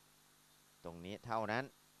งตรงนี้เท่านั้น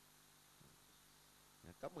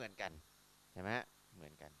ก็เหมือนกันใช่ไหมเหมื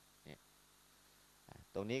อนกันเนี่ย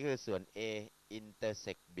ตรงนี้คือส่วน A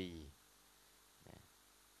intersect B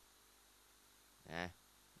นะ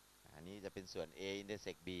อันนี้จะเป็นส่วน A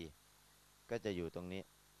intersect B ก็จะอยู่ตรงนี้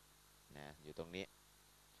อยู่ตรงนี้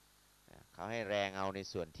เขาให้แรงเอาใน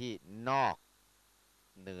ส่วนที่นอก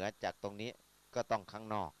เหนือจากตรงนี้ก็ต้องข้าง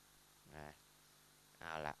นอกเอ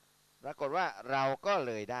าละปรากฏว่าเราก็เ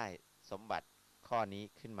ลยได้สมบัติข้อนี้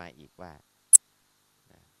ขึ้นมาอีกว่า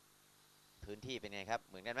พื้นที่เป็นไงครับ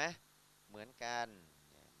เหมือนกันไหมเหมือนกั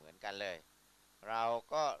นเลยเรา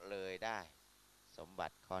ก็เลยได้สมบั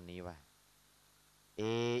ติข้อนี้ว่า A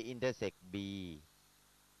intersect B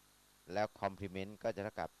แล้ว complement ก็จะเ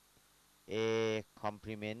ท่ากับ A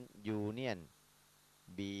complement union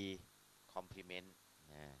B complement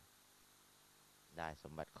ได้ส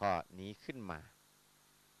มบัติข้อนี้ขึ้นมา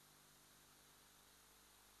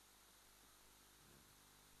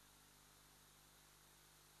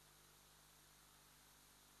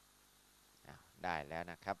ได้แล้ว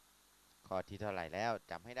นะครับข้อที่เท่าไหร่แล้ว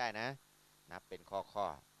จำให้ได้นะนับเป็นข้อ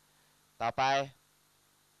ต่อไป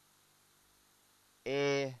A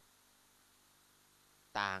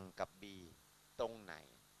ต่างกับ B ตรงไหน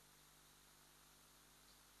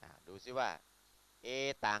ดูซิว่า A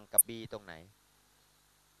ต่างกับ B ตรงไหน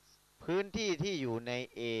พื้นที่ที่อยู่ใน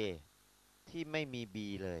A ที่ไม่มี B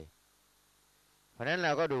เลยเพราะนั้นเร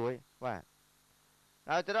าก็ดูว่าเ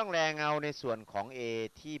ราจะต้องแรงเงาในส่วนของ A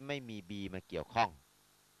ที่ไม่มี B มาเกี่ยวข้อง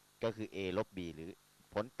ก็คือ A ลบ B หรือ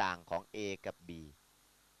ผลต่างของ A กับ B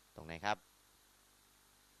ตรงไหนครับ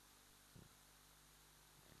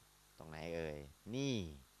ตรงไหนเอ่ยนี่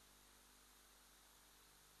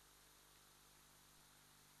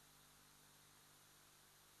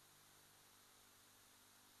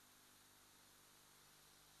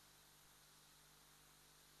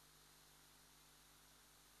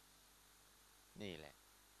นี่แหละ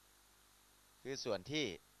คือส่วนที่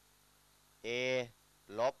A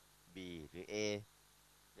ลบ B หรือ A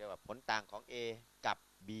เรียกว่าผลต่างของ A กับ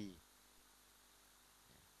B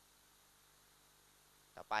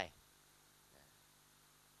ต่อไป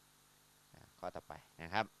ข้อต่อไปนะ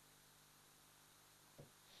ครับ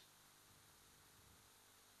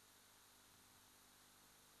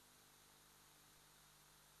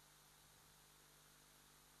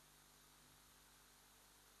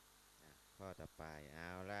ข้อต่อไปเอา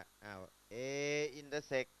ละA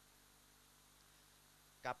intersect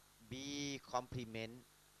กับ B complement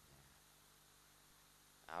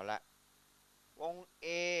เอาละวง A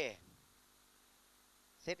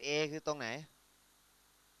เซต A คือตรงไหน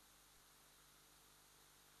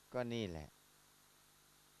ก็นี่แหละ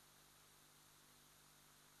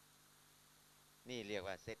นี่เรียก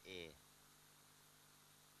ว่าเซต A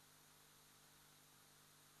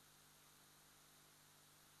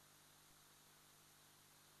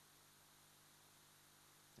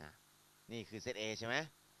นี่คือเซต A ใช่ไหม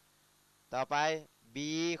ต่อไป B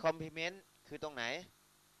complement คือตรงไหน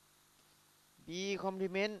B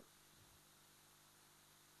complement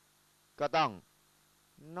ก็ต้อง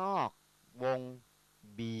นอกวง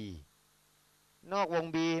B นอกวง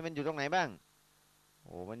B มันอยู่ตรงไหนบ้างโ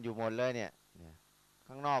อ้มันอยู่หมดเลยเนี่ย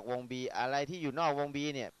ข้างนอกวง B อะไรที่อยู่นอกวง B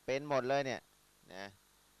เนี่ยเป็นหมดเลยเนี่ยนะ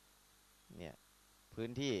เนี่ยพื้น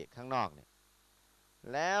ที่ข้างนอกเนี่ย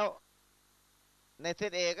แล้วในเซ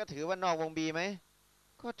ต A ก็ถือว่านอกวง B ไหม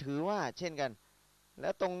ก็ถือว่าเช่นกันแล้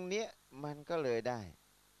วตรงเนี้ยมันก็เลยได้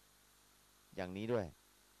อย่างนี้ด้วย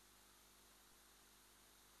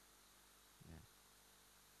นะ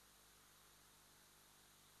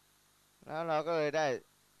แล้วเราก็เลยได้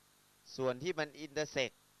ส่วนที่มันอินเตอร์เซ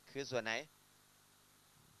กคือส่วนไหน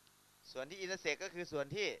ส่วนที่อินเตอร์เซกก็คือส่วน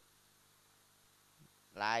ที่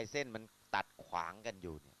ลายเส้นมันตัดขวางกันอ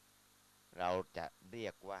ยู่เนี่ยเราจะเรี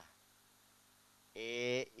ยกว่า A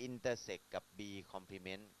intersect กับ B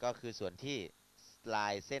complement ก็คือส่วนที่ลา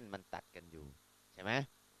ยเส้นมันตัดกันอยู่ใช่ไหม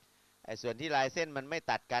ไอ้ส่วนที่ลายเส้นมันไม่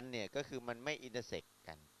ตัดกันเนี่ยก็คือมันไม่ intersect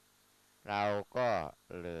กันเราก็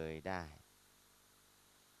เลยได้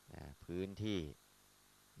นะพื้นที่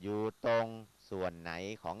อยู่ตรงส่วนไหน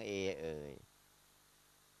ของ A เอ่ย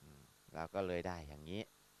เราก็เลยได้อย่างนี้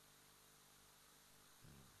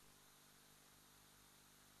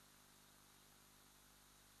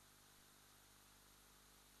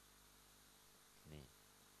นี่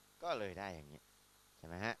ก็เลยได้อย่างนี้ใช่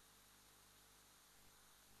ไหมฮะ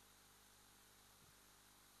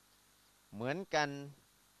เหมือนกัน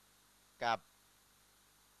กับ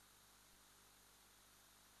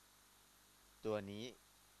ตัวนี้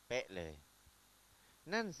เป๊ะเลย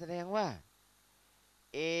นั่นแสดงว่า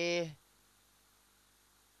A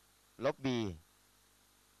ลบ B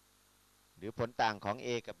หรือผลต่างของ A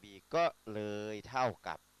กับ B ก็เลยเท่า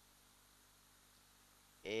กับ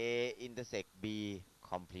A intersect B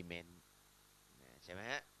complement ใช่ไหม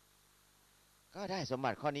ฮะก็ได้สมบั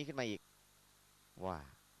ติข้อนี้ขึ้นมาอีกว่า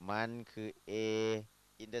มันคือ A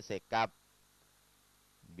intersect กับ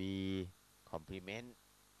B complement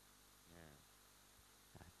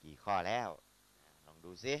กี่ข้อแล้วลอง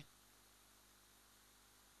ดูซิ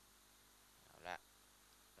เอาละ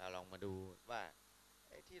เราลองมาดูว่า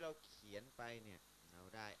ไอ้ที่เราเขียนไปเนี่ยเรา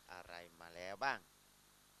ได้อะไรมาแล้วบ้าง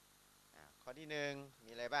ข้อที่หนึ่ง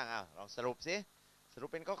มีอะไรบ้างลองสรุปซิสรุป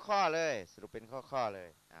เป็นข้อเลยสรุปเป็นข้อเลย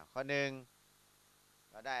ข้อหนึ่ง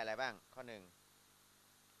เราได้อะไรบ้างข้อหนึ่ง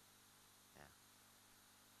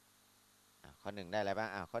ข้อหนึ่งได้อะไรบ้าง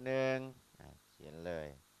ข้อหนึ่งเขียนเลย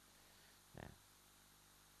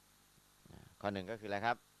ข้อหนึ่งก็คืออะไรค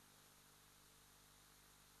รับ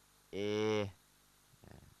A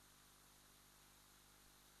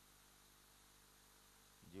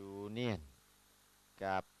union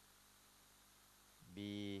กับ B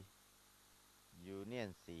union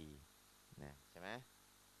C นะใช่ไหม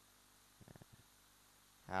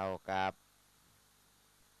เท่ากับ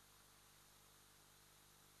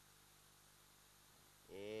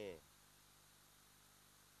A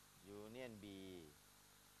union B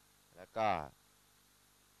แล้วก็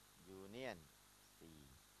union C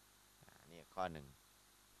นี่ข้อหนึ่ง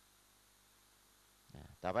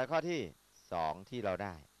ต่อไปข้อที่สองที่เราไ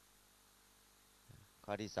ด้ข้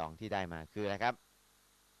อที่สองที่ได้มาคืออะไรครับ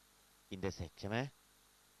intersect ใช่ไหม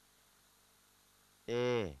A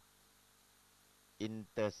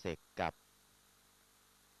intersect กับ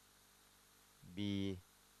B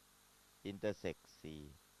intersect C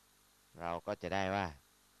เราก็จะได้ว่า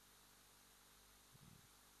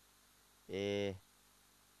A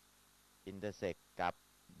intersect กับ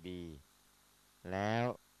B แล้ว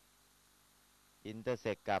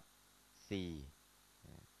intersect กับ C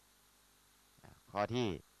ข้อที่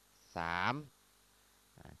สาม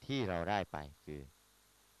ที่เราได้ไปคือ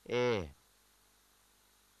A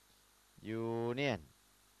union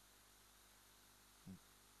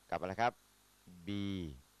กับอะไรครับ B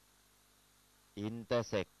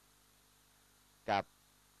intersect กับ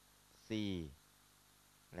C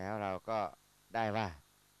แล้วเราก็ได้ว่า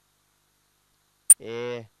A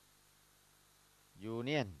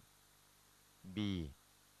union B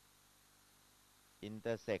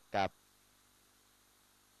intersect กับ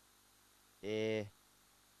A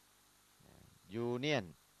union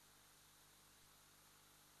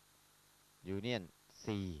C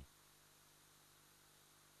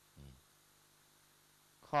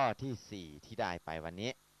ข้อที่สี่ที่ได้ไปวัน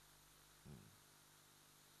นี้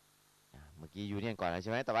เมื่อกี้ union ก่อนแล้วใ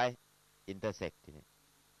ช่ไหมต่อไป intersect ทีนี้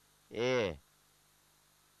A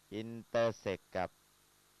intersect กับ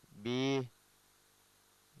B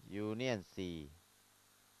union C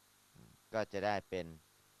ก็จะได้เป็น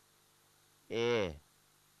A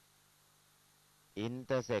อินเ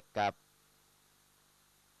ตอร์เซกกับ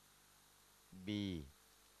B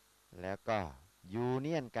แล้วก็ยูเ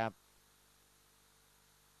นียนกับ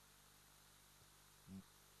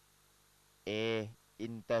A อิ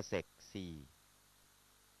นเตอร์เซก C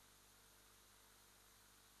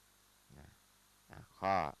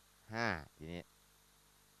ข้อ5ทีนี้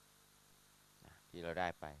ที่เราได้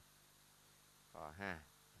ไปข้อ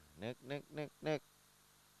5นึก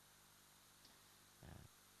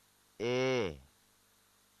A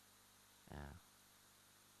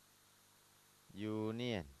ยูเนี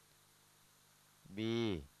ยน B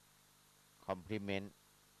คอมพลีเมนต์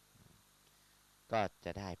ก็จ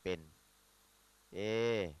ะได้เป็น A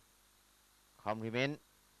คอมพลีเมนต์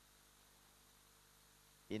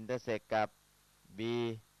อินเตอร์เซกกับ B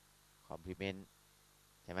คอมพลีเมนต์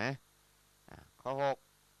ใช่ไหมข้อ6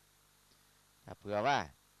ถ้าเผื่อว่า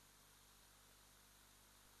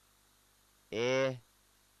A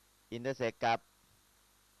อินเตอร์เซกกับ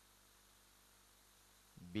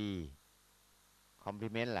B คอมพลี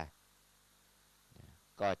เมนต์ล่ะ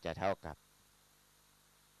ก็จะเท่ากับ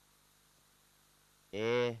A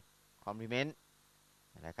คอมพลีเมนต์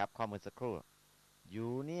นะครับข้อมูลสักครู่ยู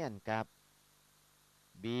เนียนกับ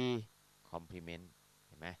B คอมพลีเมนต์เ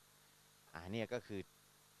ห็นไหมเนี่ยก็คือ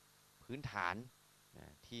พื้นฐาน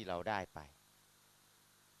ที่เราได้ไป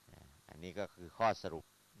อันนี้ก็คือข้อสรุป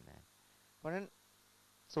เพราะฉะนั้น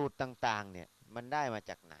สูตรต่างๆเนี่ยมันได้มา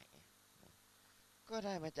จากไหนก็ไ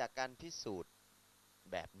ด้มาจากการพิสูจน์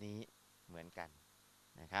แบบนี้เหมือนกัน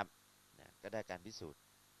นะครับก็ได้การพิสูจน์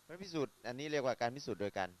พิสูจน์อันนี้เรียกว่าการพิสูจน์โด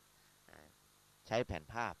ยการใช้แผน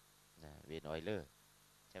ภาพเวนออยเลอร์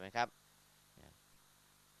ใช่ไหมครับ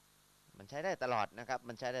มันใช้ได้ตลอดนะครับ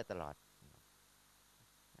มันใช้ได้ตลอด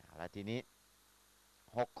แล้วทีนี้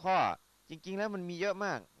6ข้อจริงๆแล้วมันมีเยอะม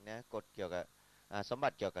ากนะกฎเกี่ยวกับสมบั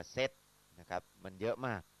ติเกี่ยวกับเซตนะครับมันเยอะม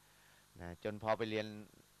ากนะจนพอไปเรียน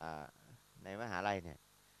ในมหาลัยเนี่ย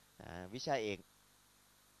วิชาเอก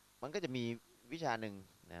มันก็จะมีวิชาหนึ่ง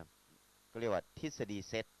นะก็เรียกว่าทฤษฎี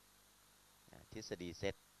เซตทฤษฎีเซ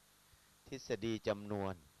ตทฤษฎีจำนว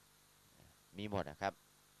นมีหมดนะครับ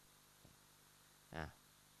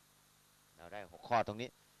เราได้6ข้อตรงนี้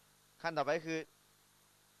ขั้นต่อไปคือ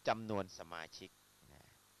จำนวนสมาชิก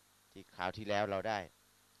ที่คราวที่แล้วเราได้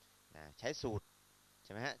ใช้สูตรใ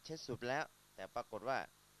ช่ไหมฮะใช้สูตรแล้วแต่ปรากฏว่า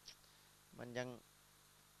มันยัง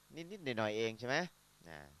นิดหน่อยเองใช่ไหม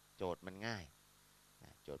โจทย์มันง่าย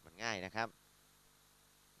โจทย์มันง่ายนะครับ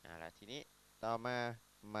แล้วทีนี้ต่อ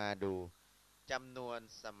มาดูจำนวน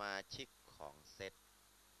สมาชิกของเซต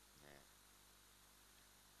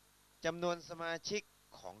จำนวนสมาชิก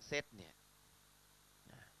ของเซตเนี่ย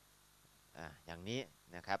อย่างนี้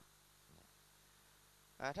นะครับ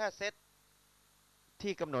ถ้าเซต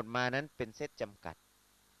ที่กำหนดมานั้นเป็นเซตจำกัด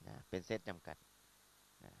เป็นเซตจำกัด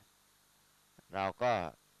เราก็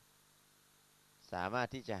สามารถ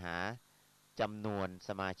ที่จะหาจำนวนส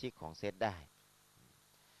มาชิกของเซตได้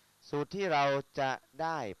สูตรที่เราจะไ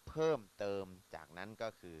ด้เพิ่มเติมจากนั้นก็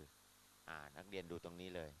คือนักเรียนดูตรงนี้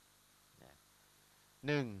เลย1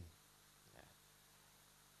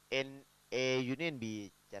 NA Union B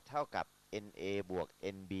จะเท่ากับ NA บวก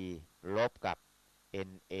NB ลบกับ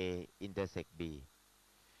NA intersect B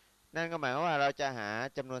นั่นก็หมายความว่าเราจะหา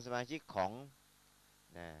จำนวนสมาชิกของ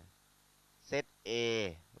เซต A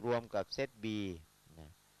รวมกับเซต B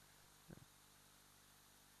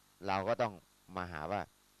เราก็ต้องมาหาว่า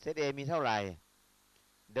เซต A มีเท่าไหร่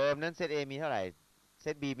เดิมนั้นเซต A มีเท่าไหร่เซ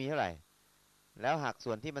ต B มีเท่าไหร่แล้วหัก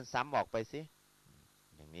ส่วนที่มันซ้ำออกไปสิ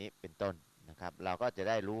อย่างนี้เป็นต้นนะครับเราก็จะ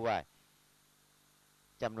ได้รู้ว่า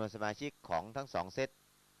จำนวนสมาชิกของทั้ง2เซต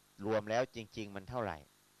รวมแล้วจริงๆมันเท่าไหร่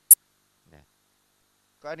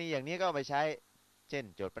กรณีอย่างนี้ก็ไปใช้เช่น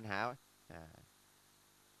โจทย์ปัญหา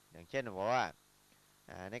อย่างเช่นบอกว่า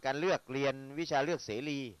ในการเลือกเรียนวิชาเลือกเส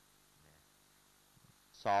รี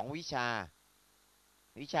2วิชา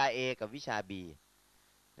A กับวิชา B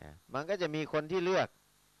มันก็จะมีคนที่เลือก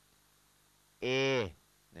A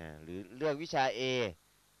หรือเลือกวิชา A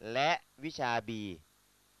และวิชา B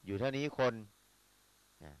อยู่เท่านี้คน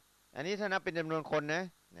อันนี้ถ้านับเป็นจำนวนคนนะ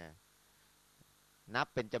นับ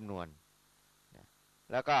เป็นจำนวน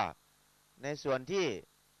แล้วก็ในส่วนที่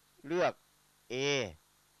เลือก A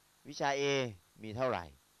วิชา A มีเท่าไหร่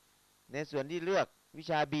ในส่วนที่เลือกวิ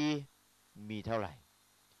ชา B มีเท่าไหร่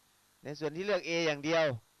ในส่วนที่เลือก A อย่างเดียว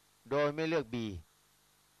โดยไม่เลือก B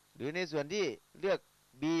หรือในส่วนที่เลือก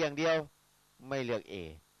B อย่างเดียวไม่เลือก A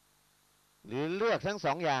หรือเลือกทั้ง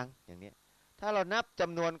2อย่างอย่างนี้ถ้าเรานับจ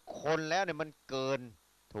ำนวนคนแล้วเนี่ยมันเกิน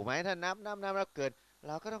ถูกไหมถ้านับแล้วเกินเ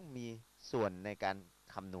ราก็ต้องมีส่วนในการ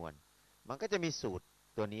คำนวณมันก็จะมีสูตร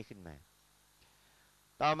ตัวนี้ขึ้นมา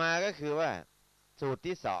ต่อมาก็คือว่าสูตร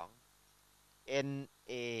ที่2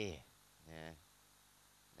 NA นะ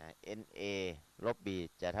NA ลบ B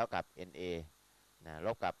จะเท่ากับ NA นะล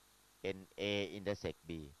บกับ NA intersect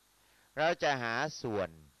B เราจะหาส่วน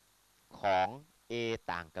ของ A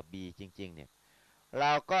ต่างกับ B จริงๆเนี่ยเร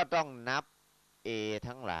าก็ต้องนับ A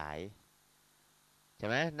ทั้งหลายใช่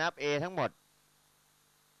ไหมนับ A ทั้งหมด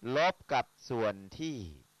ลบกับส่วนที่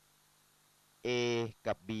A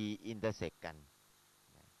กับ B intersect กัน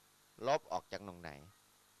ลบออกจากตรงไหน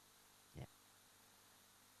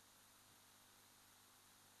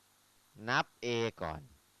นับ A ก่อน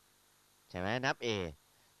ใช่ไหมนับ A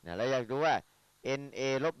เนี่ยเราอยากรู้ว่า NA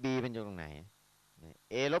ลบ B เป็นอยู่ตรงไหน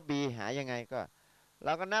A ลบ B หายังไงก็เร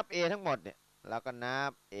าก็นับ A ทั้งหมดเนี่ยเราก็นั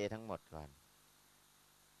บ A ทั้งหมดก่อน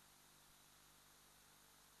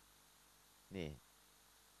นี่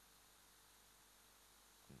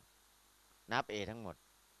นับ A ทั้งหมด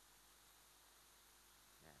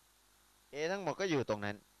A ทั้งหมดก็อยู่ตรง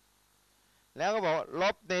นั้นแล้วก็บอกล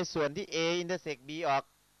บในส่วนที่ A intersect B ออก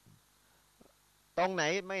ตรงไหน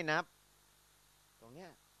ไม่นับตรงเนี้ย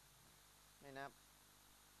ไม่นับ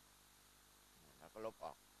เราก็ลบอ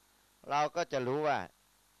อกเราก็จะรู้ว่า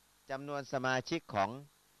จำนวนสมาชิกของ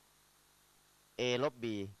A ลบ B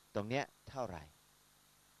ตรงเนี้ยเท่าไหร่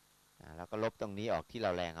เราก็ลบตรงนี้ออกที่เร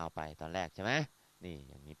าแรงเอาไปตอนแรกใช่ไหมนี่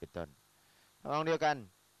อย่างนี้เป็นต้นลองเดียวกัน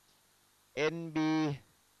NB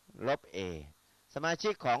ลบ A สมาชิ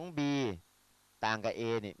กของ B ต่างกับ A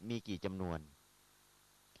เนี่ยมีกี่จำนวน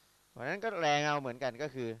เพราะนั้นก็แรงเอาเหมือนกันก็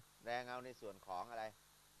คือแรงเอาในส่วนของอะไร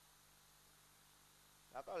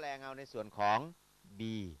แล้วก็แรงเอาในส่วนของ B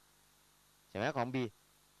ใช่ไหมของ B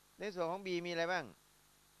ในส่วนของ B มีอะไรบ้าง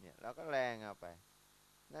เนี่ยเราก็แรงเอาไป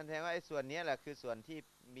นั่นแสดงว่าไอ้ส่วนนี้แหละคือส่วนที่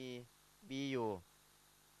มี B อยู่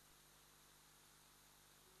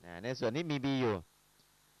ในส่วนนี้มี B อยู่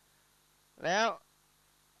แล้ว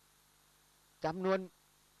จำนวน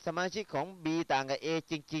สมาชิกของ B ต่างกับ A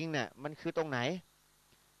จริงๆเนี่ยมันคือตรงไหน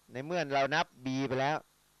ในเมื่อเรานับ B ไปแล้ว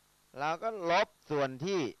เราก็ลบส่วน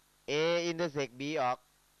ที่ A intersect B ออก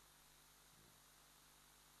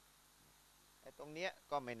ไอ้ตรงเนี้ย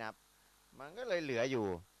ก็ไม่นับมันก็เลยเหลืออยู่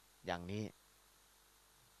อย่างนี้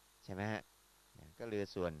ใช่ไหมฮะก็เหลือ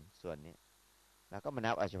ส่วนนี้แล้วก็มา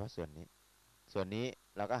นับเอาเฉพาะส่วนนี้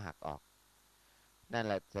เราก็หักออกนั่นแ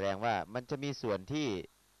หละแสดงว่ามันจะมีส่วนที่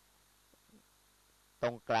ต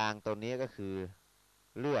รงกลางตรงนี้ก็คือ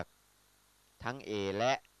เลือกทั้ง A แล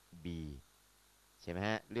ะ B ใช่ไหมฮ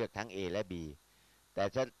ะเลือกทั้ง A และ B แต่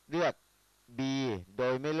จะเลือก B โด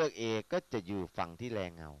ยไม่เลือก A ก็จะอยู่ฝั่งที่แร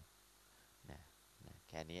งเงา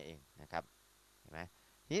แค่นี้เองนะครับเห็นไหม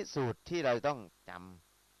นี่สูตรที่เราต้องจ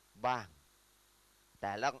ำบ้างแ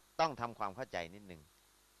ต่เราต้องทำความเข้าใจนิดนึง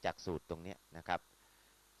จากสูตรตรงนี้นะครับ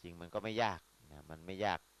จริงมันก็ไม่ยากมันไม่ย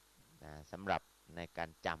ากสำหรับในการ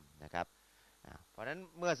จำนะครับเพราะฉะนั้น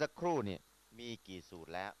เมื่อสักครู่นี่มีกี่สูตร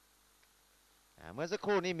แล้วเมื่อสักค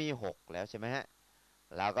รู่นี้มี6แล้วใช่ไหมฮะ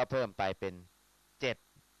เราก็เพิ่มไปเป็น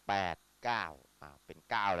7 8 9เป็น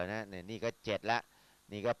9แล้วนะนี่ก็7แล้ว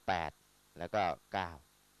นี่ก็8แล้วก็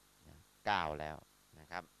9แล้วนะ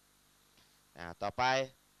ครับต่อไป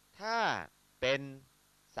ถ้าเป็น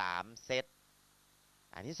3เซต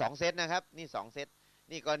อันนี้2เซตนะครับนี่2เซต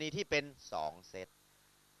นี่กรณีที่เป็น2เซต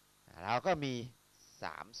เราก็มี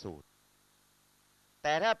3สูตรแ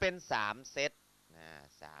ต่ถ้าเป็น3เซต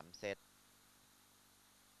3เซต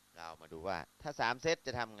เรามาดูว่าถ้า3เซตจ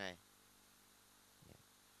ะทำไง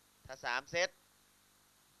ถ้า3เซต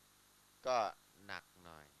ก็หนักห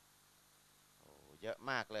น่อยโอ้เยอะ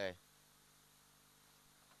มากเลย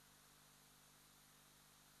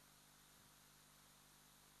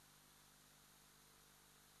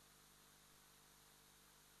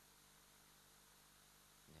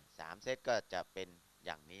3เซตก็จะเป็นอ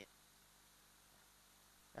ย่างนี้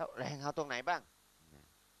แล้วแรงเอาตรงไหนบ้าง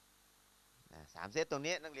3เซตตรง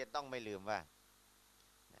นี้นักเรียนต้องไม่ลืมว่า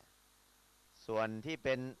ส่วนที่เ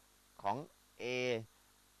ป็นของ A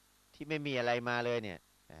ที่ไม่มีอะไรมาเลยเนี่ย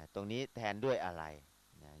ตรงนี้แทนด้วยอะไร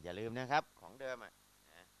อย่าลืมนะครับของเดิม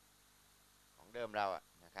ของเดิมเรา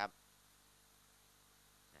นะครับ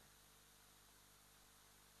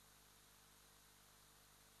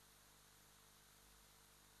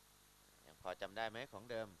ยังพอจำได้ไหมของ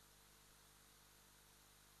เดิม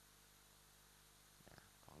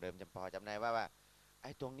ของเดิมจำพอจำได้ว่าไ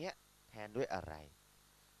อ้ตรงเนี้ยแทนด้วยอะไร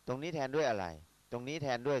ตรงนี้แทนด้วยอะไรตรงนี้แท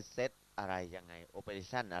นด้วยเซตอะไรยังไงโอเปอเร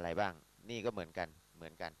ชั่นอะไรบ้างนี่ก็เหมือนกัน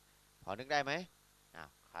พอนึกได้ไหม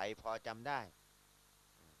ใครพอจำได้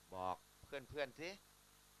บอกเพื่อนสิ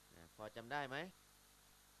พอจำได้ไหม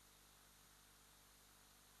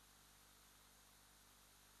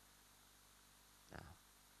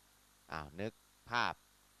นึกภาพ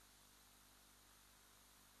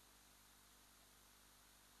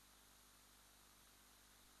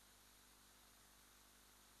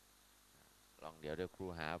เดี๋ยวครู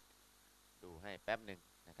หาดูให้แป๊บหนึ่ง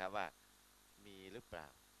นะครับว่ามีหรือเปล่า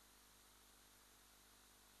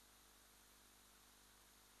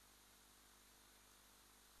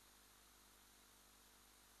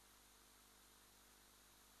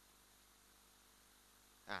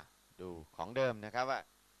ดูของเดิมนะครับว่า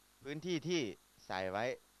พื้นที่ที่ใส่ไว้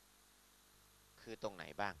คือตรงไหน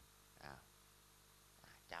บ้าง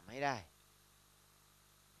จำให้ได้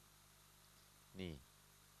นี่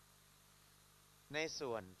ใน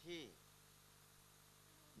ส่วนที่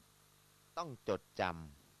ต้องจดจ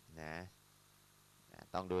ำนะ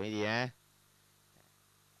ต้องดูให้ดีนะ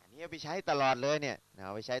อันนี้เอาไปใช้ตลอดเลยเนี่ยเอ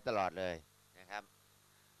าไปใช้ตลอดเลยนะครับ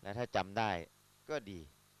แล้วถ้าจำได้ก็ดี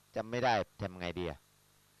จำไม่ได้ทำไงดี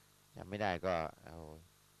จำไม่ได้ก็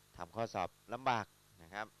ทำข้อสอบลำบากนะ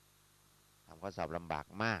ครับทำข้อสอบลำบาก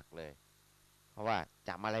มากเลยเพราะว่าจ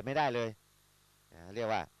ำอะไรไม่ได้เลยเรียก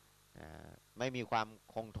ว่าไม่มีความ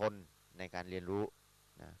คงทนในการเรียนรู้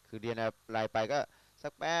คือเรียนอะไรไปก็สั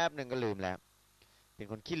กแป๊บหนึ่งก็ลืมแล้วเป็น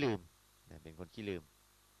คนขี้ลืมเป็นคนขี้ลืม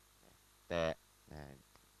แต่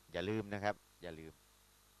อย่าลืมนะครับอย่าลืม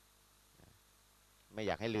ไม่อ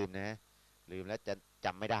ยากให้ลืมนะลืมแล้วจะจ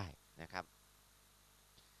ำไม่ได้นะครับ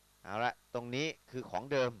เอาละตรงนี้คือของ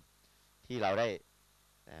เดิมที่เราได้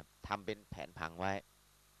ทำเป็นแผนผังไว้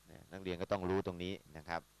นักเรียนก็ต้องรู้ตรงนี้นะค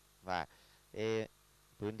รับว่า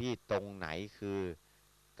พื้นที่ตรงไหนคือ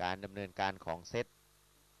การดำเนินการของเซต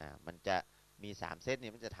มันจะมี3เซต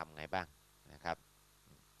นี้มันจะทำไงบ้างนะครับ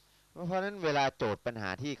เพราะฉะนั้นเวลาโจทย์ปัญหา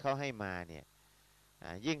ที่เขาให้มาเนี่ย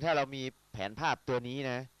ยิ่งถ้าเรามีแผนภาพตัวนี้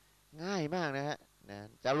นะง่ายมากนะฮะ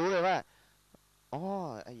จะรู้เลยว่าอ๋อ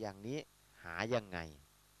อย่างนี้หายังไง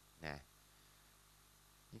นะ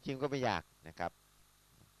จริงๆก็ไม่ยากนะครับ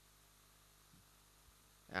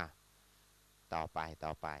ต่อไ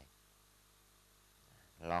ป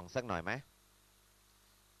ลองสักหน่อยไหม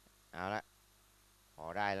เอาละพอ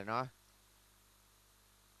ได้แล้วเนาะ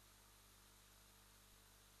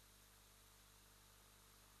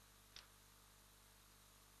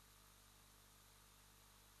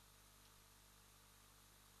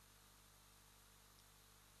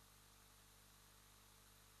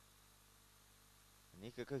อัน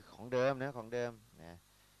นี้คือของเดิมนะของเดิมนะ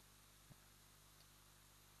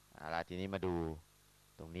เอาละทีนี้มาดู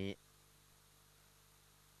ตรงนี้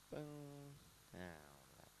ปึ้งเอา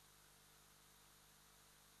ละ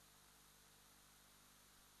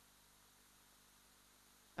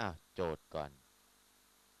โจทย์ก่อน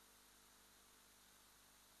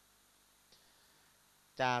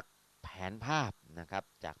จากแผนภาพนะครับ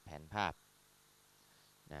จากแผนภาพ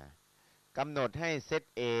นะกำหนดให้เซต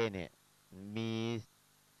A เนี่ยมี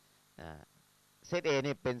เซต A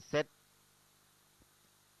นี่เป็นเซต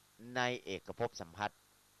ในเอกภพสัมพัทธ์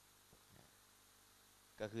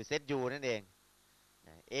ก็คือเซต U นั่นเอง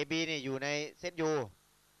AB เนี่ยอยู่ในเซต U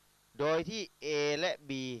โดยที่ A และ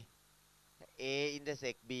B A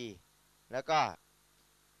intersect B แล้วก็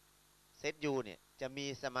เซต U เนี่ยจะมี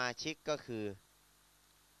สมาชิกก็คือ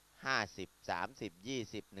50 30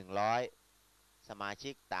 20 100สมาชิ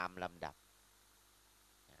กตามลำดับ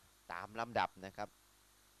นะครับ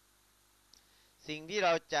สิ่งที่เร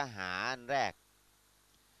าจะหาอันแรก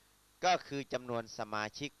ก็คือจำนวนสมา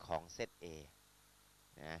ชิกของเซต A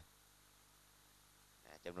นะ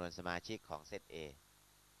จำนวนสมาชิกของเซต A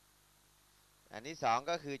อันที่สอง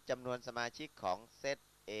ก็คือจำนวนสมาชิกของเซต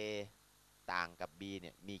A ต่างกับ B เ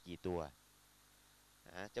นี่ยมีกี่ตัว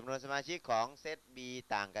จำนวนสมาชิกของเซต B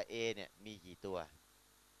ต่างกับ A เนี่ยมีกี่ตัว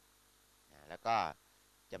แล้วก็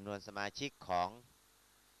จำนวนสมาชิกของ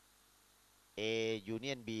A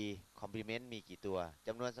union B complement มีกี่ตัวจ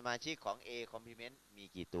ำนวนสมาชิกของ A complement มี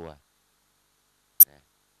กี่ตัว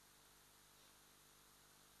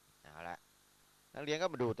เอาละนักเรียนก็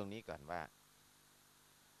มาดูตรงนี้ก่อนว่า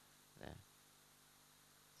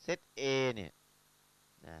เซต A เนี่ย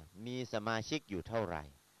มีสมาชิกอยู่เท่าไหร่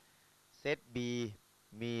เซต B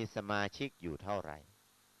มีสมาชิกอยู่เท่าไหร่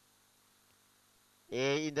A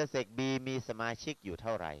intersect B มีสมาชิกอยู่เ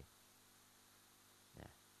ท่าไหร่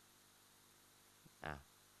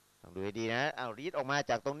ต้องดูให้ดีนะเอารีดออกมา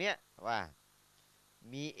จากตรงเนี้ยว่า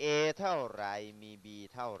มี A เท่าไหร่มี B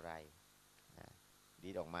เท่าไหร่รี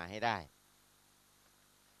ดออกมาให้ได้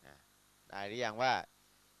ได้หรือยังว่า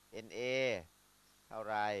NA เท่า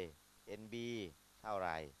ไหร่ NB เท่าไห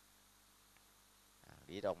ร่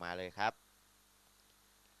รีดออกมาเลยครับ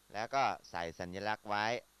แล้วก็ใส่สัญลักษณ์ไว้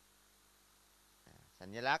สั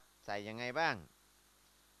ญลักษณ์ใส่ยังไงบ้าง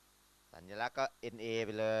สัญลักษณ์ก็ NA ไป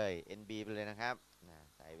เลย NB ไปเลยนะครับ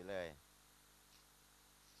ใส่ไปเลย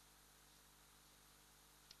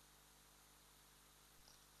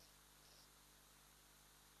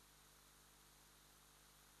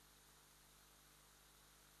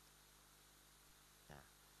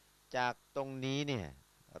จากตรงนี้เนี่ย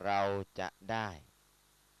เราจะได้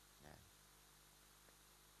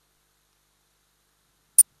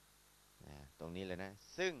ตรงนี้เลยนะ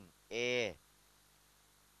ซึ่ง A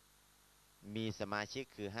มีสมาชิก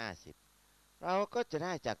คือ50เราก็จะไ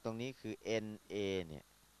ด้จากตรงนี้คือ NA เนี่ย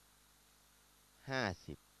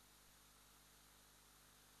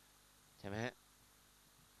50ใช่ไหมฮะ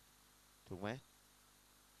ถูกไหม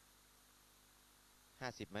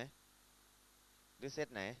50ไหมหรือเซต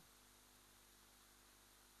ไหน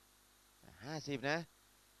50นะ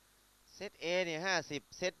เซต A เนี่ย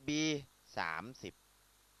50เซต B 30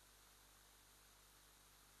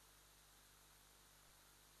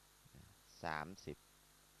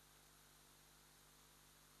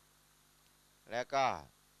แล้วก็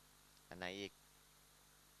อันไหนอีก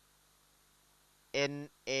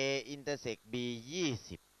NA intersect B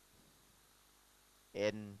 20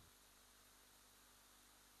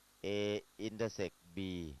 NA intersect B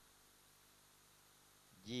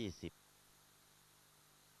 20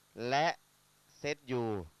และเซต U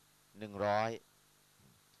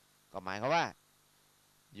 100ก็หมายความว่า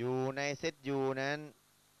อยู่ในเซต U นั้น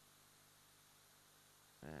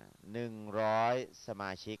100สม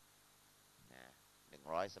าชิก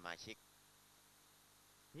100สมาชิก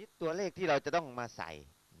นี่ตัวเลขที่เราจะต้องมาใส่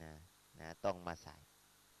ต้องมาใส่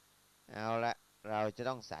เอาละเราจะ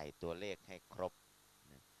ต้องใส่ตัวเลขให้ครบ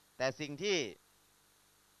แต่สิ่งที่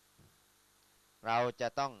เราจะ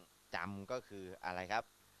ต้องจำก็คืออะไรครับ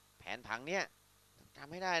แผนผังเนี้ยจ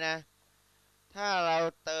ำให้ได้นะถ้าเรา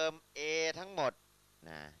เติม A ทั้งหมด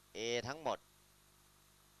A ทั้งหมด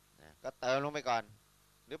ก็เติมลงไปก่อน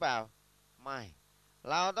หรือเปล่าไม่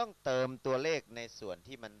เราต้องเติมตัวเลขในส่วน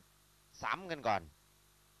ที่มันซ้ำกันก่อน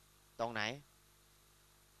ตรงไหน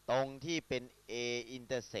ตรงที่เป็น A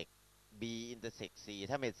intersect B intersect C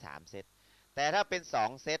ถ้าเป็น3เซตแต่ถ้าเป็น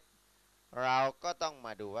2เซตเราก็ต้องม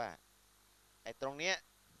าดูว่าไอ้ตรงเนี้ย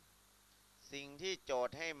สิ่งที่โจท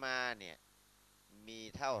ย์ให้มาเนี่ยมี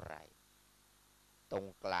เท่าไหร่ตรง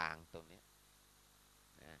กลางตรงนี้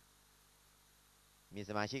มี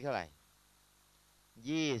สมาชิกเท่าไหร่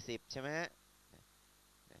20ใช่ไหมฮะ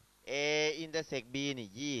A intersect B นี่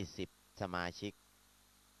20สมาชิก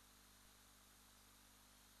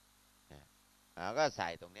เราก็ใส่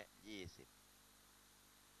ตรงนี้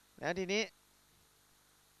20แล้วทีนี้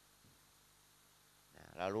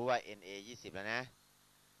เรารู้ว่า NA 20แล้วนะ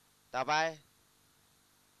ต่อไป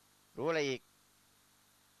รู้อะไรอีก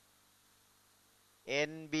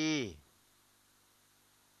NB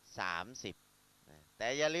 30แต่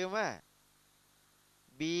อย่าลืมว่า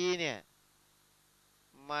B เนี่ย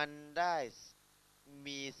มันได้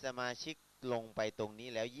มีสมาชิกลงไปตรงนี้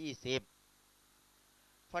แล้ว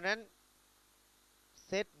20เพราะนั้นเ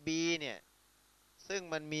ซต B เนี่ยซึ่ง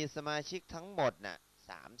มันมีสมาชิกทั้งหมดน่ะ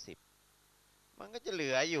30มันก็จะเหลื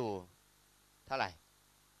ออยู่เท่าไหร่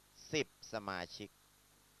10สมาชิก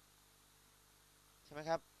ใช่ไหม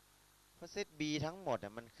ครับเพราะเซต B ทั้งหมด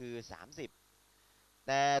มันคือ30แ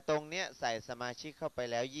ต่ตรงเนี้ยใส่สมาชิกเข้าไป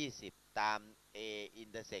แล้ว20ตาม A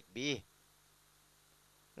intersect B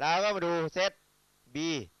เราก็มาดูเซต B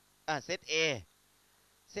เซต A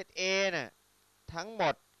เซต A น่ะทั้งหม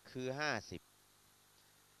ดคือ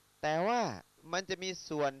50แต่ว่ามันจะมี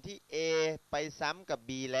ส่วนที่ A ไปซ้ำกับ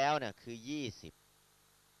B แล้วน่ะคือ20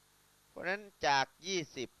เพราะนั้นจาก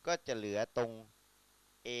20ก็จะเหลือตรง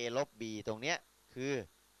A ลบ B ตรงเนี้ยคือ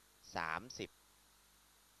30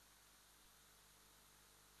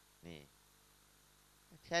นี่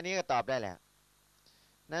แค่นี้ก็ตอบได้แล้ว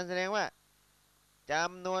นั่นแสดงว่าจ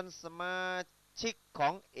ำนวนสมาชิกขอ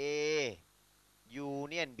ง A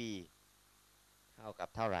Union B เท่ากับ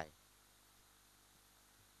เท่าไหร่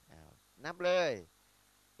นับเลย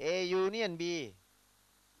A Union B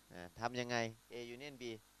ทำยังไง A Union B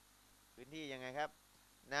พื้นที่ยังไงครับ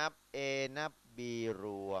นับ A นับ B ร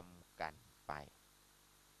วมกันไป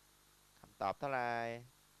คำตอบเท่าไหร่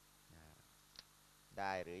ไ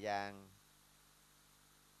ด้หรือยัง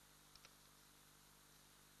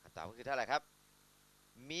คำตอบก็คือเท่าไหร่ครับ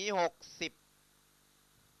มี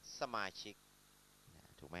60สมาชิก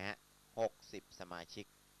ถูกไหมฮะ60สมาชิก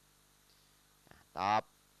ตอบ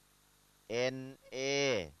NA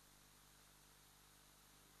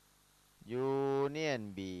Union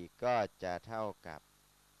B ก็จะเท่ากับ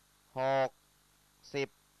60เส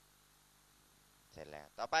ร็จแล้ว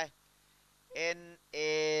ต่อไป NA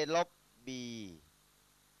ลบ B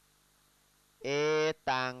A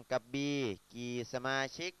ต่างกับ B กี่สมา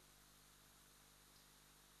ชิก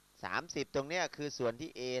30ตรงเนี้ยคือส่วนที่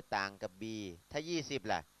A ต่างกับ B ถ้า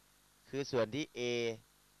20ล่ะคือส่วนที่ A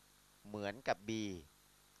เหมือนกับ B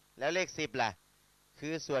แล้วเลข10ล่ะคื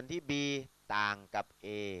อส่วนที่ B ต่างกับ A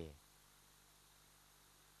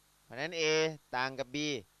ราะฉะนั้น A ต่างกับ B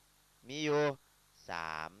มีอยู่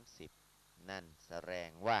30นั่นแสด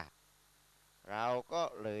งว่าเราก็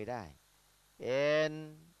เลยได้ n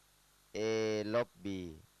a ลบ b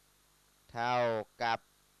เท่ากับ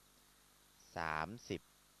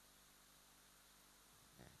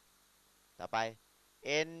30ต่อไป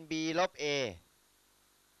nb ลบ a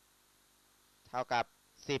เท่ากับ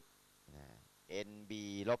10 nb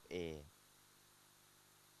ลบ a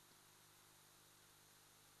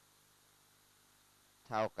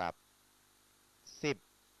เท่ากับ10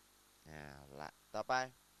ละต่อไป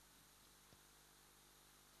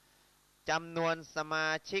จำนวนสมา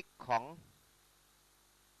ชิกของ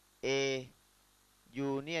A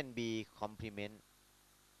Union B Complement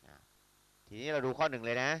ทีนี้เราดูข้อ1เ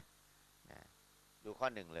ลยนะดูข้อ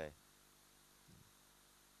1เลย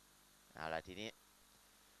เอาล่ะทีนี้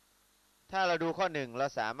ถ้าเราดูข้อ1เรา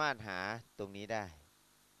สามารถหาตรงนี้ได้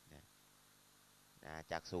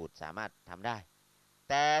จากสูตรสามารถทำได้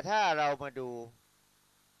แต่ถ้าเรามาดู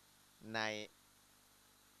ใน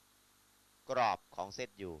กรอบของเซต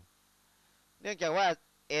U เนื่องจากว่า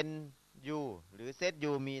NU หรือเซต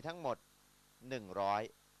U มีทั้งหมด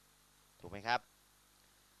100ถูกไหมครับ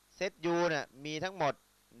เซต U เนี่ยมีทั้งหมด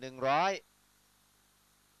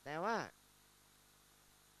100แต่ว่า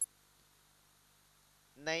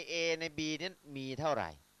ใน A ใน B นั้นมีเท่าไหร่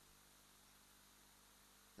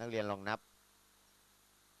นักเรียนลองนับ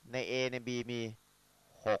ใน A ใน B มี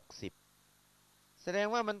60แสดง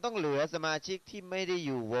ว่ามันต้องเหลือสมาชิกที่ไม่ได้อ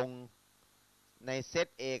ยู่วงในเซต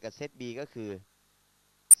A กับเซต B ก็คือ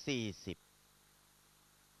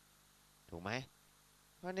40ถูกไหม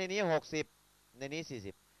เพราะในนี้60ในนี้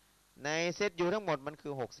40ในเซต U ทั้งหมดมันคื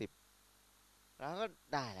อ60เราก็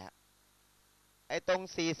ได้แล้วไอ้ตรง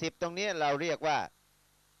40ตรงนี้เราเรียกว่า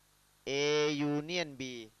A Union B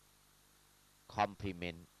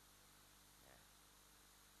Complement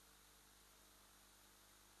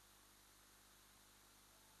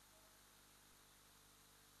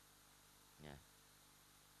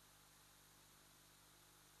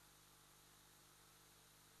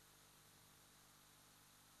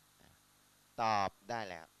ตอบได้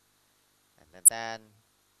แล้วแต่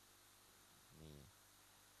นี่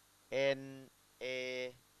N A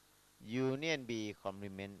Union B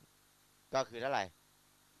Complement ก็คือเท่าไหร่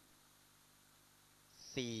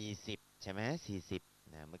40ใช่ไหม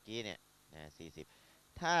40เมื่อกี้เนี่ย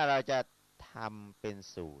40ถ้าเราจะทำเป็น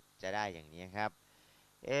สูตรจะได้อย่างนี้ครับ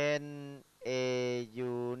N A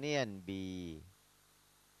Union B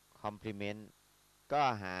Complement ก็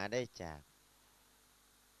หาได้จาก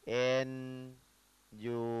N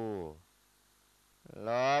U ล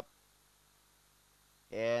บ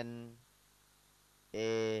N A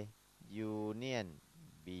Union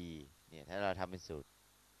B เนี่ยถ้าเราทำเป็นสูตร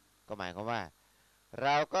ก็หมายความว่าเร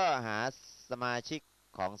าก็หาสมาชิก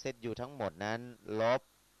ของเซต U ทั้งหมดนั้นลบ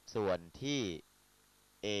ส่วนที่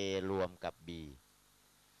A รวมกับ B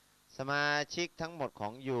สมาชิกทั้งหมดขอ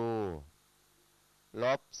ง U ล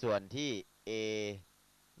บส่วนที่ A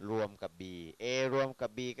รวมกับ B A รวมกับ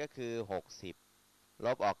B ก็คือ60ล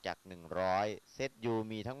บออกจาก100เซต U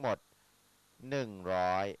มีทั้งหมด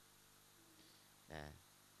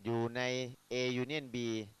100อยู่ใน A Union B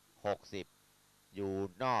 60อยู่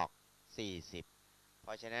นอก40เพ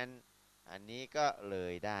ราะฉะนั้นอันนี้ก็เล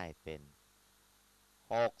ยได้เป็น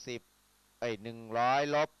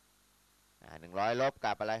100ลบ100ลบ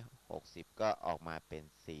กับอะไร60ก็ออกมาเป็น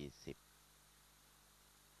40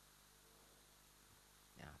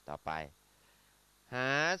ต่อไปหา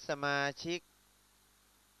สมาชิก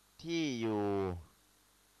ที่อยู่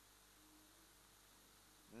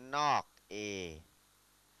นอก A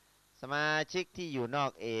สมาชิกที่อยู่นอ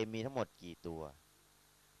ก A มีทั้งหมดกี่ตัว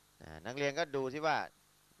นักเรียนก็ดูสิว่า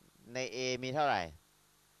ใน A มีเท่าไหร่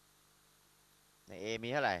ใน A มี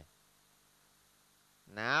เท่าไหร่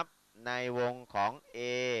นับในวงของ A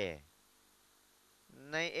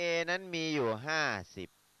ใน A นั้นมีอยู่50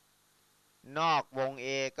นอกวง A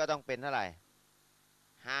ก็ต้องเป็นเท่าไหร่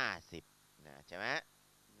50ใช่ไหม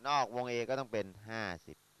นอกวง A ก็ต้องเป็น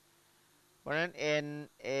50เพราะฉะนั้น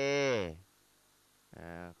NA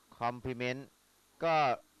Complement ก็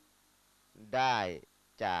ได้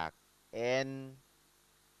จาก N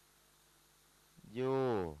U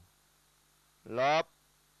ลบ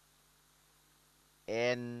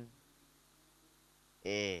N A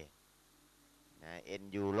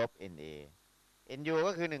NU ลบ NA NU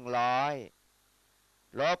ก็คือ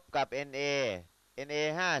100ลบกับ NA NA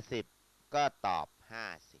 50ก็ตอบ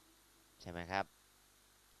50ใช่ไหมครับ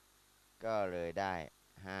ก็เลยได้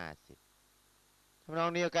50ทำนอง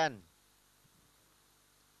เดียวกัน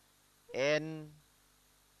N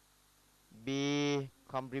B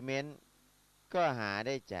Complement ก็หาไ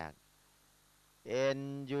ด้จาก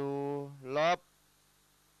NU ลบ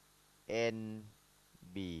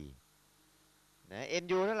NB นะ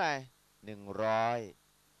NU เท่าไหร่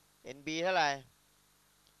100 NB เท่าไหร่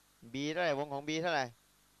B เท่าไหร่วงของ B เท่าไหร่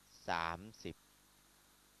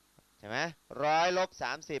30ใช่ไหม100 ลบ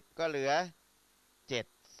 30ก็เหลือ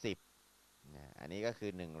70นะอันนี้ก็คื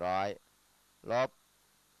อ100 ลบ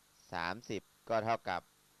 30ก็เท่ากับ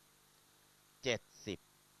70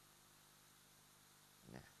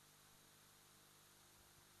นะ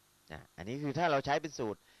อันนี้คือถ้าเราใช้เป็นสู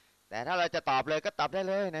ตรแต่ถ้าเราจะตอบเลยก็ตอบได้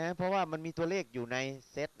เลยนะเพราะว่ามันมีตัวเลขอยู่ใน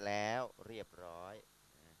เซตแล้วเรียบร้อย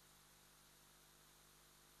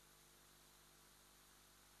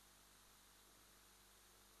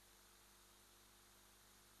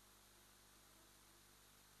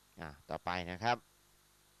ต่อไปนะครับ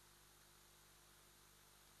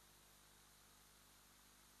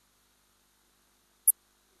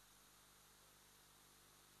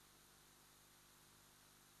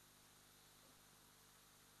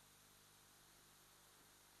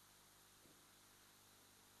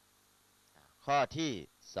ข้อที่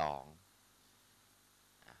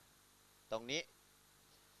2ตรงนี้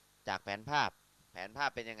จากแผนภาพ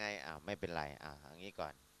เป็นยังไงไม่เป็นไรอย่างนี้ก่อ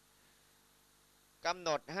นกำหน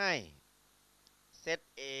ดให้เซต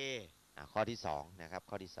A ข้อที่2นะครับ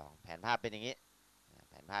ข้อที่2แผนภาพเป็นอย่างนี้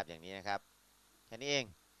แผนภาพอย่างนี้นะครับแค่นี้เอง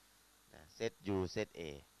เซต U เซต A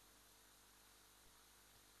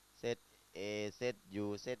เซต A เซต U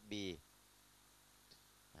เซต B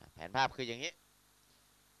แผนภาพคืออย่างนี้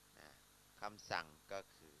คำสั่งก็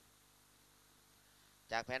คือ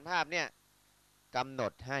จากแผนภาพเนี่ยกำหน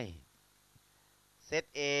ดให้เซต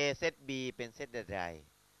A เซต B เป็นเซตใด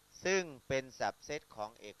ๆซึ่งเป็นสับเซตของ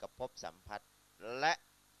เอกภพสัมพัทธ์และ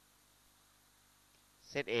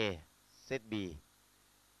เซต A เซต B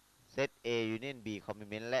เซต A ยูเนียน B คอมพลี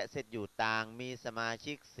เมนต์และเซตอยู่ต่างมีสมา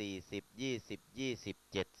ชิก40 20 20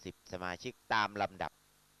 70สมาชิกตามลำดับ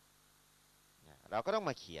เราก็ต้อง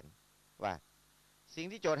มาเขียนว่าสิ่ง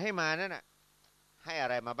ที่โจทย์ให้มานั้นให้อะ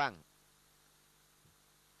ไรมาบ้าง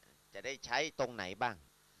จะได้ใช้ตรงไหนบ้าง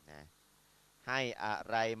นะให้อะ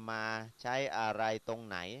ไรมาใช้อะไรตรง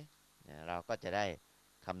ไหนเราก็จะได้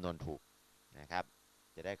คำนวณถูกนะครับ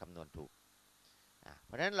จะได้คำนวณถูกเพ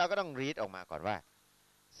ราะฉะนั้นเราก็ต้องรีดออกมาก่อนว่า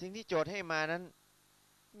สิ่งที่โจทย์ให้มานั้น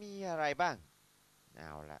มีอะไรบ้างเอ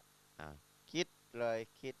าละคิดเลย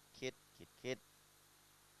คิด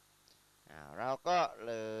เราก็เ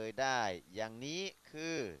ลยได้อย่างนี้คื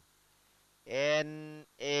อ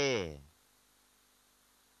NA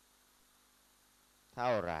เท่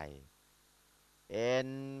าไหร่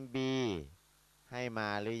NB ให้มา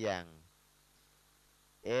หรือยัง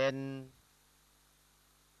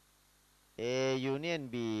NA Union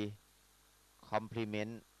B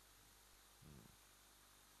Complement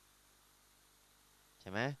ใช่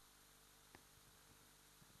ไหม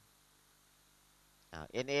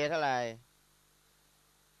NA เท่าไหร่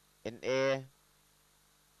NA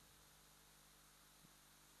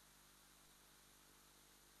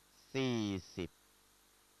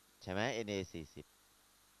 40ใช่ไหม NA 40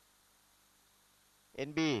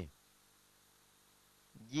 NB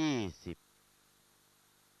 20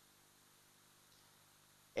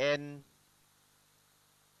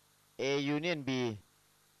 NA Union B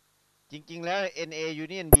จริงๆแล้ว NA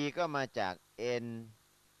Union B ก็มาจาก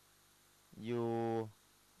NU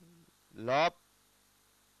ลบ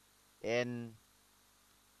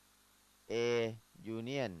NA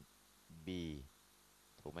Union B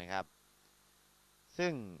ถูกไหมครับ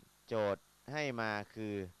ซึ่งโจทย์ให้มาคื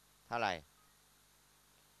อเท่าไหร่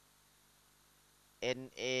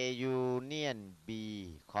NA Union B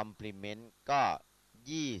Complement ก็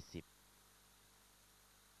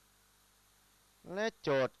20และโจ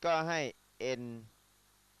ทย์ก็ให้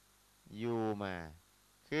NU มา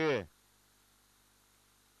คือ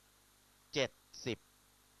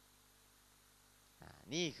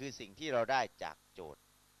70นี่คือสิ่งที่เราได้จากโจทย์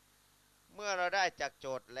เมื่อเราได้จากโจ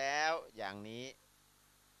ทย์แล้วอย่างนี้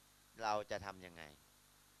เราจะทำยังไง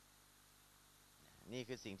นี่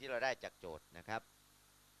คือสิ่งที่เราได้จากโจทย์นะครับ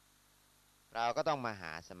เราก็ต้องมาห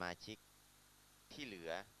าสมาชิกที่เหลื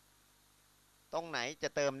อตรงไหนจะ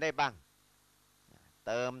เติมได้บ้างเ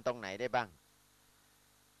ติมตรงไหนได้บ้าง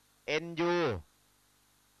NU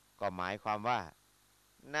ก็หมายความว่า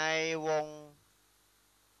ในวง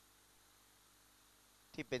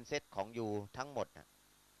ที่เป็นเซตของ U ทั้งหมด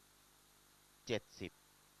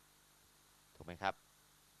70ถูกไหมครับ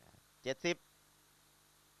70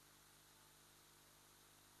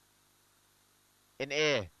 NA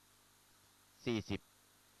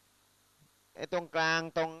 40ตรงกลาง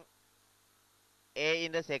ตรง A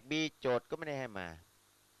intersect B โจทย์ก็ไม่ได้ให้มา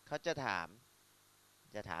เขาจะถาม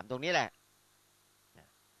ตรงนี้แหละ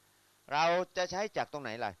เราจะใช้จากตรงไหน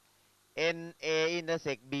ล่ะ NA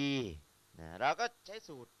intersect B นะเราก็ใช้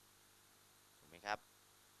สูตรถูกไหมครับ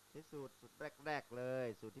ใช้สูตรแรกๆเลย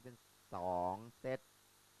สูตรที่เป็น2เซต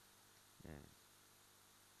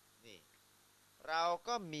นี่เรา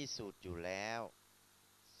ก็มีสูตรอยู่แล้ว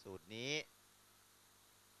สูตรนี้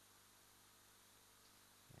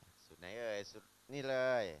สูตรไหนเอ่ยสูตรนี่เล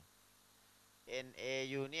ย NA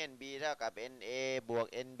union B เท่ากับ NA บวก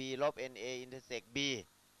NB ลบ NA intersect B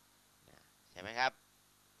ใช่ไหมครับ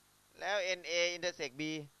แล้ว NA intersect B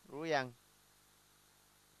รู้ยัง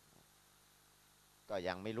ก็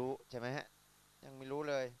ยังไม่รู้ใช่ไหมฮะยังไม่รู้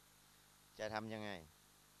เลยจะทำยังไง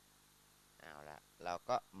เอาละเรา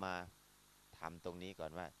ก็มาทำตรงนี้ก่อ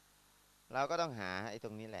นว่าเราก็ต้องหาไอ้ต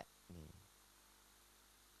รงนี้แหละนี่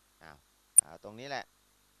เอาตรงนี้แหละ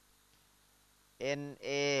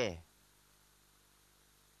NA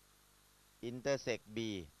intersect B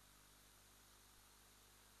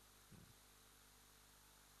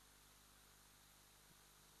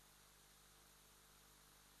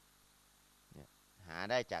เนี่ยหา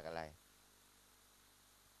ได้จากอะไร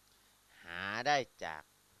หาได้จาก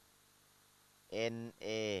NA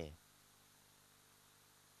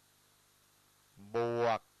บว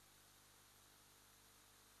ก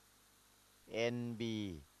NB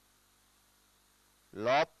ล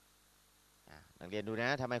บนักเรียนดูนะ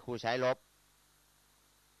ทำไมครูใช้ลบ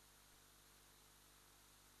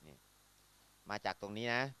นี่มาจากตรงนี้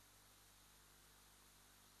นะ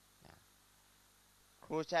ค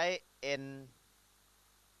รูใช้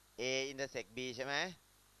NA intersect B ใช่ไหม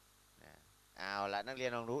เอาละนักเรีย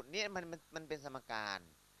นลองรู้นี่มันเป็นสมการ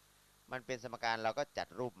มันเป็นสมการเราก็จัด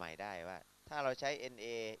รูปใหม่ได้ว่าถ้าเราใช้ NA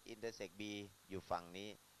intersect B อยู่ฝั่งนี้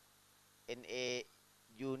NA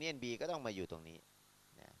union B ก็ต้องมาอยู่ตรงนี้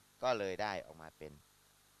นะก็เลยได้ออกมาเป็น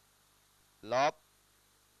ลบ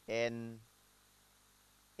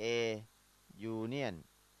NA union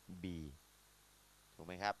B ถูกไ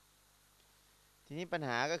หมครับทีนี้ปัญห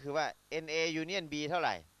าก็คือว่า NA union B เท่าไห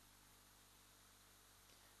ร่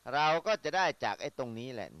เราก็จะได้จากไอ้ตรงนี้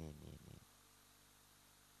แหละ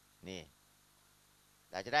นี่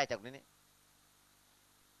เราจะได้จากนี้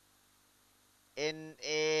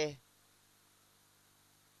NA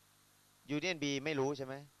union B ไม่รู้ใช่ไ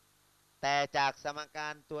หมแต่จากสมกา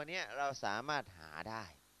รตัวนี้เราสามารถหาได้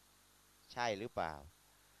ใช่หรือเปล่า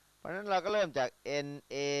เพราะฉะนั้นเราก็เริ่มจาก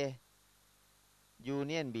NA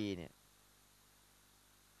union B เนี่ย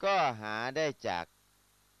ก็หาได้จาก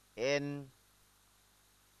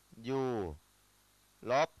NU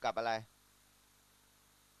ลบกับอะไร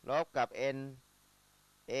ลบกับ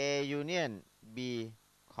NA union B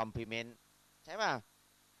complement ใช่ป่ะ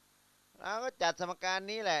เราก็จัดสมการ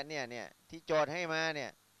นี้แหละเนี่ยที่โจทย์ให้มาเนี่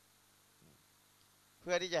ยเ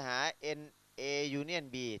พื่อที่จะหา NA union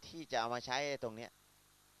B ที่จะเอามาใช้ตรงเนี้ย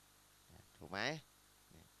ถูกไหม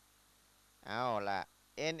เอาล่ะ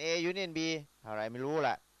NA union B เท่าไรไม่รู้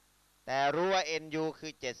ล่ะแต่รู้ว่า NU คื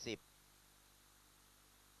อ70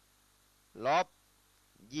ลบ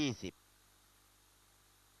20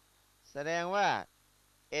แสดงว่า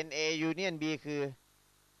NA union B คือ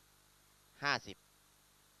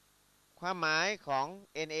50ความหมายของ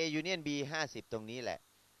NA union B 50ตรงนี้แหละ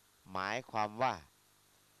หมายความว่า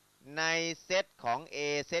ในเซตของ A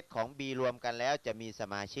เซตของ B รวมกันแล้วจะมีส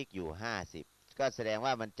มาชิกอยู่50ก็แสดง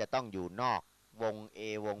ว่ามันจะต้องอยู่นอกวง A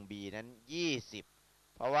วง B นั้น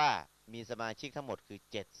20เพราะว่ามีสมาชิกทั้งหมดคือ70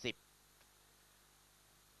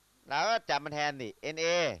แล้วก็จับมันแทนดิ NA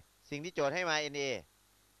สิ่งที่โจทย์ให้มา NA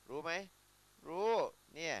รู้ไหมรู้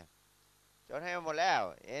เนี่ยโจทย์ให้มาหมดแล้ว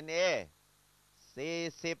NA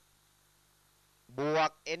 40บว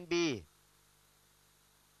ก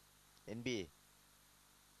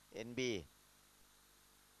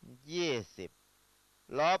NB20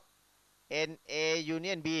ลบ NA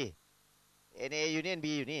union B NA union B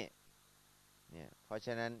อยู่นี่เนี่ยเพราะฉ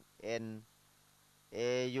ะนั้น NA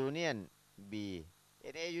union B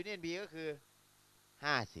NA union B ก็คือ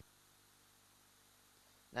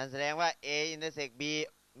50นั่นแสดงว่า A intersect B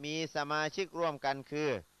มีสมาชิกร่วมกันคือ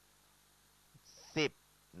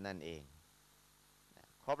10นั่นเอง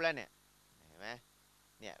ครบแล้วเนี่ยเห็นไหม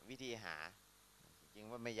เนี่ยวิธีหาจริง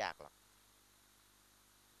ๆว่าไม่ยากหรอก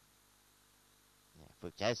เนี่ยฝึ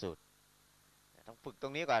กใช้สูตรต้องฝึกตร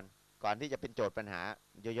งนี้ก่อนที่จะเป็นโจทย์ปัญหา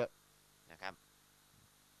เยอะๆนะครับ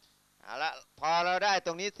เอาละพอเราได้ต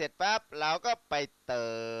รงนี้เสร็จปั๊บเราก็ไปเติ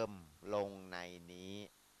มลงในนี้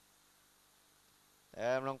เติ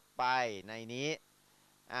มลงไปในนี้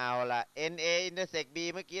เอาละ NA intersect B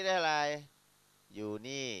เมื่อกี้ได้อะไรอยู่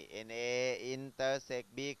นี่ NA intersect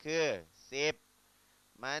B คือ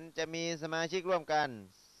10มันจะมีสมาชิกร่วมกัน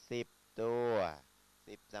10ตัว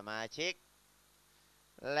10สมาชิก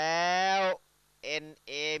แล้ว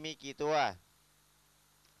NA มีกี่ตัว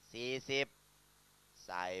40ใ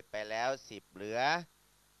ส่ไปแล้ว10เหลือ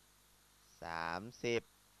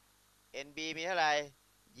30 NB มีเท่าไหร่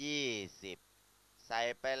20ใส่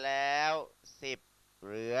ไปแล้ว10เ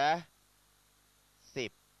หลือ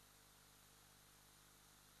10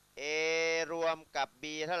 A รวมกับ B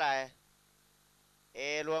เท่าไหร่ A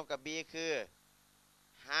รวมกับ B คือ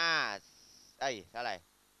5เท่าไหร่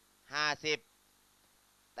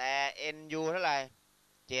50แต่ NU เท่าไหร่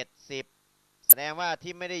70แสดงว่า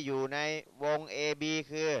ที่ไม่ได้อยู่ในวง AB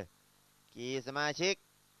คือกี่สมาชิก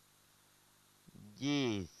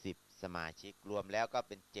20สมาชิกรวมแล้วก็เ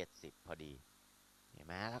ป็น70พอดีเห็นไ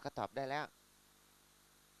หมเราก็ตอบได้แล้ว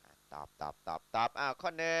ตอบข้อ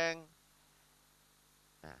หนึ่ง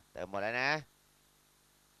เติมหมดแล้วนะ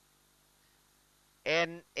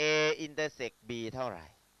NA intersect B เท่าไหร่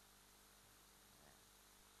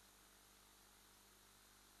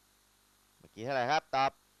เมื่อกี้เท่าไหร่ครับตอ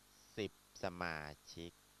บ10สมาชิ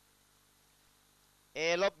ก A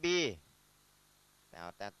ลบ B แต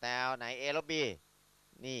วไหน A ลบ B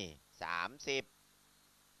นี่30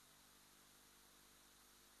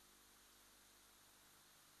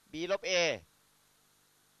 B ลบ A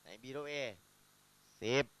ไหน B ลบ A 10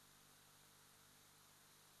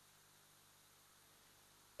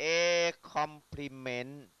 A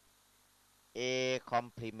complement A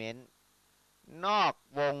complement นอก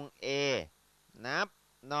วง A นับ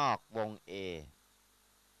นอกวง A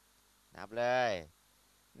นับเลย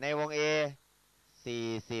ในวง A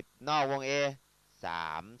 40นอกวง A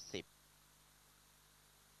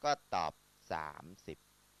 30ก็ตอบ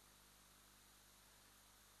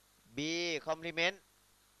30 B complement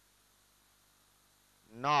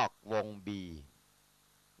นอกวง B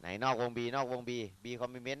ไหนนอกวง B นอกวง B B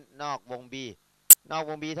complement นอกวง B นอก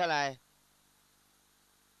วง B เท่าไหร่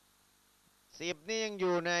10นี่ยังอ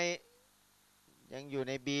ยู่ใ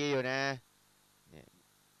น B อยู่นะเนี่ย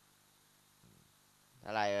เท่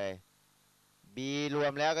าไหร่เอ่ย B รว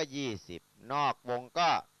มแล้วก็20นอกวง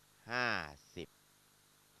ก็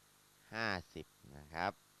50นะครั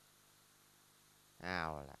บเอา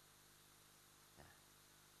ล่ะ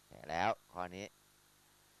แค่แล้วข้อนี้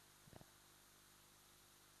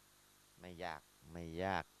ไม่ยากไม่ย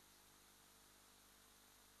าก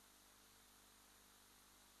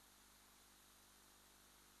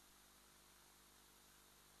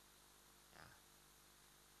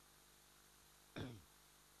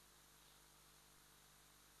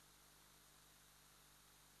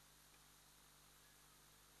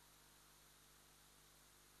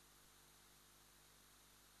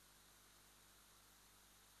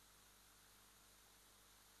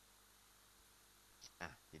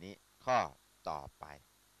ทีนี้ข้อต่อไป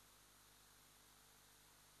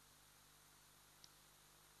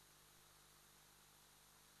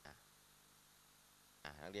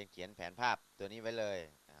นักเรียนเขียนแผนภาพตัวนี้ไว้เลย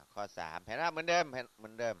ข้อ3แผนภาพเหมือนเดิม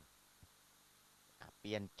เป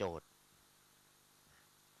ลี่ยนโจทย์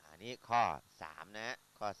อันนี้ข้อ3นะ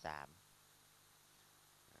ข้อ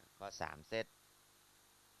3เซต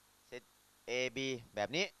A B แบบ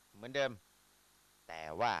นี้เหมือนเดิมแต่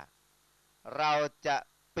ว่าเราจะ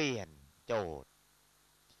เปลี่ยนโจทย์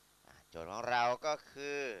โจทย์ของเราก็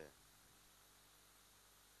คือ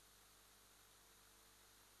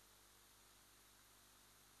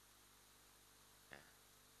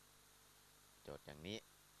โจทย์อย่างนี้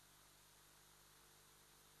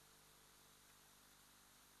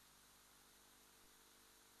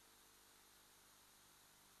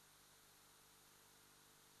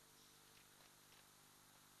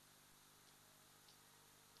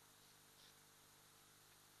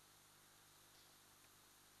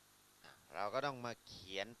เราก็ต้องมาเ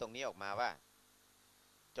ขียนตรงนี้ออกมาว่า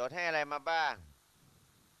โจทย์ให้อะไรมาบ้าง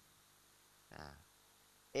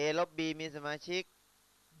A ลบ B มีสมาชิก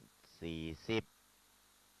40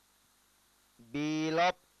 B ล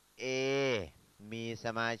บ A มีส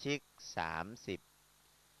มาชิก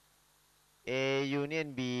30 A union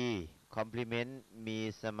B complement มี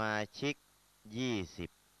สมาชิก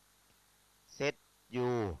20เซต U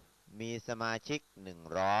มีสมาชิก100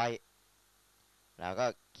แล้วก็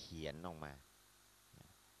เขียนออกมา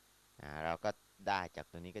เราก็ได้จาก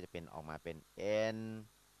ตัวนี้ก็จะเป็นออกมาเป็น N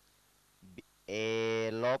A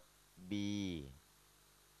ลบ B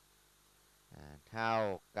เท่า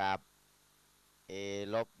กับ A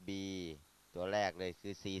ลบ B ตัวแรกเลยคื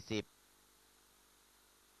อ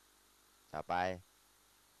40ต่อไป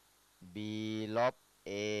B ลบ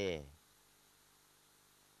A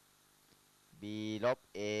B ลบ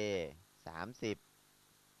A 30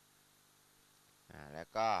แล้ว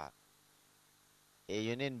ก็ A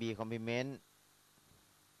union B complement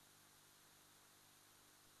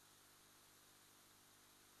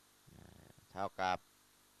เท่ากับ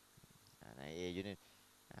ใน A ยูนิต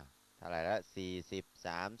เท่าไหร่แล้ว40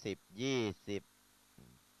 30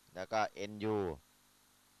 20แล้วก็ NU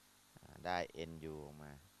ได้ NU ออกม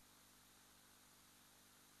า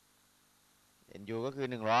NU ก็คือ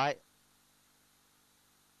100 100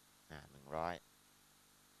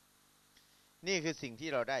นี่คือสิ่งที่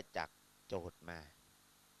เราได้จากโจทย์มา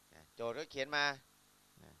โจทย์ก็เขียนมา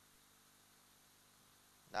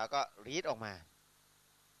แล้วก็รีดออกมา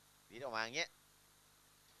อย่างเงี้ย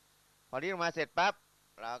พอรีดออกมาเสร็จปั๊บ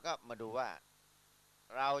เราก็มาดูว่า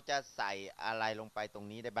เราจะใส่อะไรลงไปตรง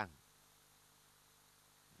นี้ได้บ้าง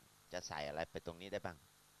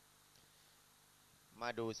มา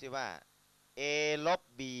ดูซิว่า a ลบ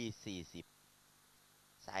b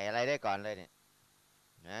 40ใส่อะไรได้ก่อนเลยเนี่ย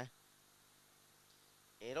นะ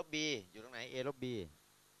a ลบ b อยู่ตรงไหน a ลบ b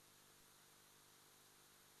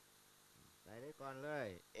ใส่ได้ก่อนเลย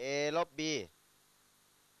a ลบ b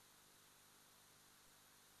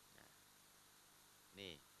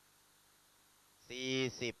นี่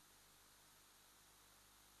40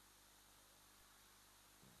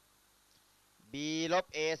 b ลบ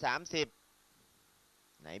a 30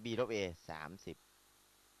ไหน b ลบ a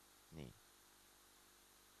 30นี่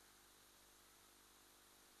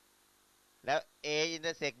แล้ว a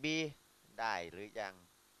intersect b ได้หรือยัง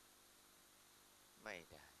ไม่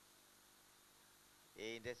ได้ a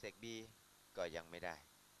intersect b ก็ยังไม่ได้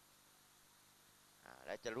แ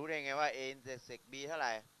ล้วจะรู้ได้ไงว่า a intersect b เท่าไห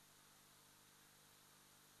ร่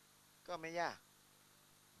ก็ไม่ยาก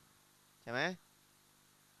ใช่ไหม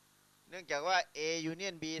เนื่องจากว่า a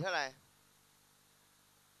union b เท่าไหร่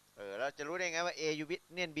เราจะรู้ได้ไงว่า a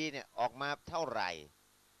union b เนี่ยออกมาเท่าไหร่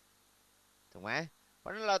ถูกไหมเพรา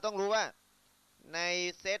ะฉะนั้นเราต้องรู้ว่าใน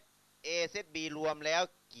เซต a เซต b รวมแล้ว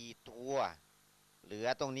กี่ตัวเหลือ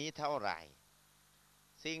ตรงนี้เท่าไหร่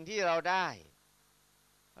สิ่งที่เรา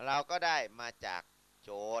ก็ได้มาจากโจ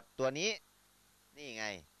ทย์ตัวนี้นี่ไง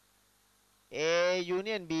a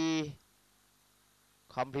union b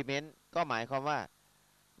complement ก็หมายความว่า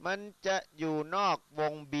มันจะอยู่นอกว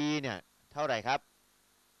ง b เนี่ยเท่าไหร่ครับ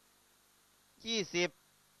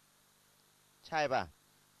20ใช่ป่ะ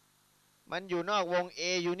มันอยู่นอกวง a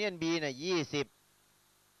union b น่ะ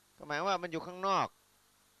20ก็หมายว่ามันอยู่ข้างนอก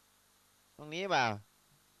ตรงนี้เปล่า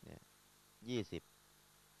เนี่ย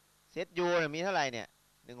20เซต u เนี่ยมีเท่าไหร่เนี่ย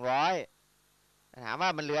100ถามว่า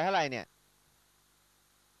มันเหลือเท่าไหร่เนี่ย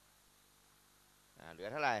เหลือ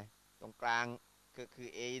เท่าไหร่ตรงกลางก็คือ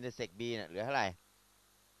a intersect b เนี่ยเหลือเท่าไหร่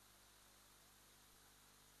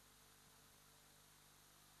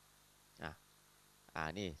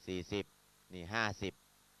นี่40นี่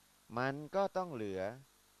50มันก็ต้องเหลือ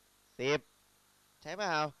10ใช่เปล่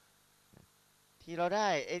าที่เราได้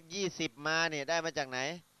20มาเนี่ยได้มาจากไหน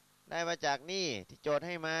ได้มาจากนี่ที่โจทย์ใ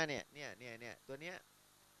ห้มาเนี่ยตัวเนี้ย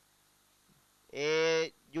a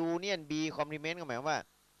union b complement ก็หมายว่า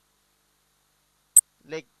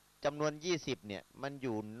เลขจำนวน20เนี่ยมันอ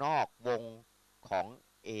ยู่นอกวงของ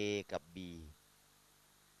a กับ b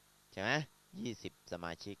ใช่ไหม20สม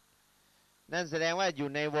าชิกนั่นแสดงว่าอยู่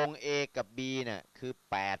ในวง a กับ b เนี่ยคือ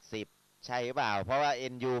80ใช่หรือเปล่าเพราะว่า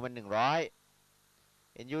nu มัน100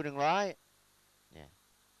 nu 100เนี่ย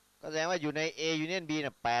ก็แสดงว่าอยู่ใน a union b เ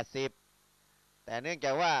นี่ย80แต่เนื่องจ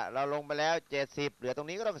ากว่าเราลงไปแล้ว70เหลือตรง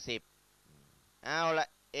นี้ก็ต้อง10เอาละ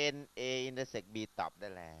n a intersect b ตอบได้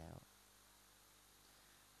แ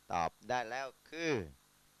ล้วคือ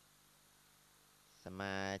สม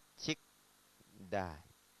าชิกได้10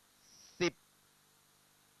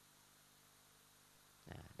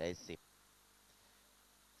ได้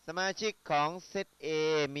10สมาชิกของเซต A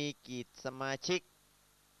มีกี่สมาชิก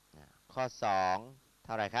ข้อ2เ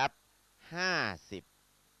ท่าไหร่ครับ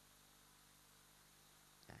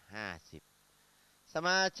50สม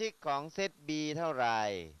าชิกของเซต B เท่าไหร่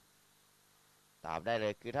ตอบได้เล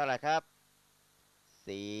ยคือเท่าไหร่ครับ40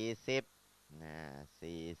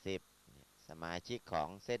 40สมาชิกของ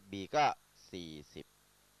เซต B ก็40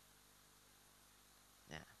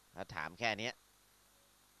เราถามแค่นี้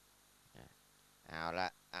เอาละ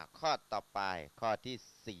ข้อต่อไปข้อที่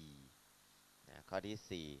4ข้อ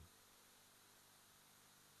ที่4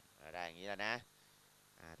เราได้อย่างนี้แล้วนะ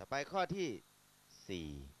ต่อไปข้อที่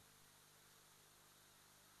4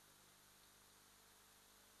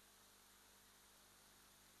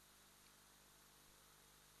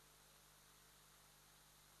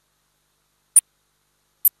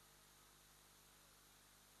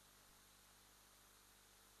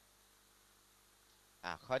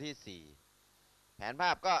ข้อที่4แผนภ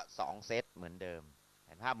าพก็2เซตเหมือนเดิมแผ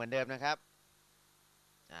นภาพเหมือนเดิมนะครับ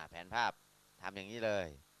แผนภาพทำอย่างนี้เลย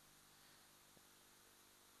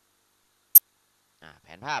แผ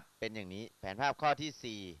นภาพเป็นอย่างนี้แผนภาพข้อ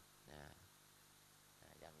ที่4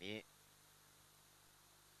 นี้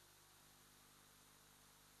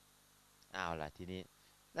เอาล่ะทีนี้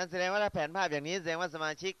นั่นแสดงว่าถ้าแผนภาพอย่างนี้แสดงว่าสม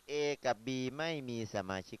าชิก A กับ B ไม่มีส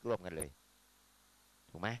มาชิกร่วมกันเลย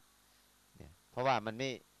ถูกไหมเนี่ยเพราะว่ามัน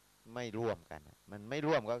ไม่ร่วมกันมันไม่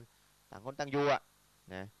ร่วมก็ต่างคนต่างอยู่อะ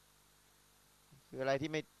นะคืออะไรที่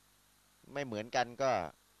ไม่เหมือนกัน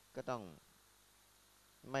ก็ต้อง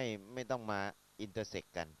ไม่ต้องมาอินเตอร์เซก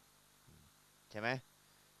กันใช่ไหม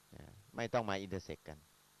ไม่ต้องมาอินเตอร์เซกกัน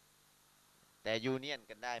แต่ยูเนียน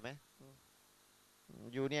กันได้ไหม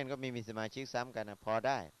ยูเนียนก็มีสมาชิกซ้ำกันนะพอไ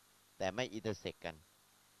ด้แต่ไม่อินเตอร์เซกกัน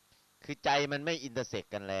คือใจมันไม่อินเตอร์เซก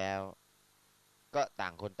กันแล้วก็ต่า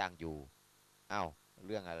งคนต่างอยู่เอ้าเ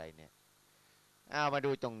รื่องอะไรเนี่ยเอามา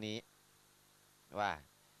ดูตรงนี้ว่า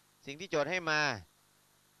สิ่งที่โจทย์ให้มา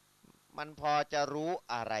มันพอจะรู้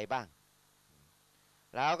อะไรบ้าง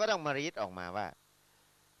เราก็ต้องมารีดออกมาว่า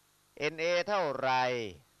NA เท่าไร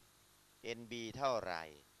NB เท่าไร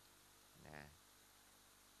นะ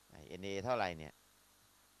NA เท่าไรเนี่ย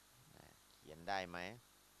เขียนได้ไหม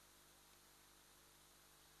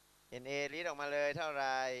NA รีดออกมาเลยเท่าไร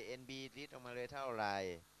NB รีดออกมาเลยเท่าไร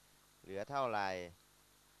เหลือเท่าไร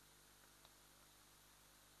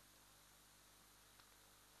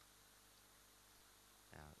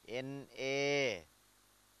NA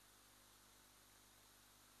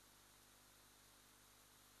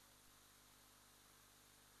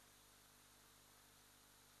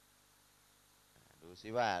ดูซิ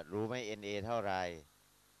ว่ารู้ไหม NA เท่าไร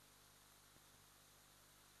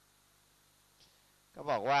ก็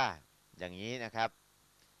บอกว่าอย่างนี้นะครับ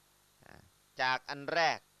จากอันแร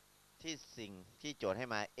กที่สิ่งที่โจทย์ให้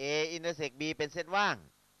มา A intersect B เป็นเส้นว่าง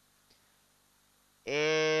A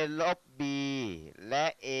ลบ B และ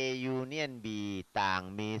A union B ต่าง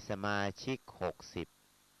มีสมาชิก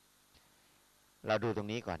60เราดูตรง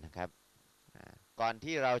นี้ก่อนนะครับก่อน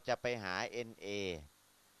ที่เราจะไปหา NA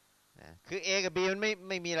คือ A กับ B มัน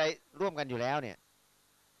ไม่มีอะไรร่วมกันอยู่แล้วเนี่ย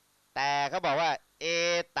แต่เขาบอกว่า A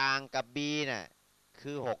ต่างกับ B น่ะ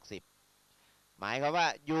คือ60หมายความว่า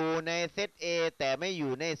อยู่ในเซต A แต่ไม่อ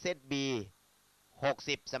ยู่ในเซต B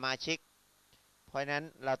 60สมาชิกเพราะนั้น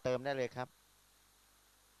เราเติมได้เลยครับ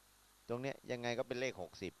ตรงนี้ยังไงก็เป็นเลข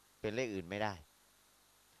60เป็นเลขอื่นไม่ได้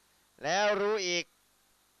แล้วรู้อีก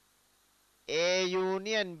A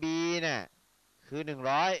union B น่ะคือ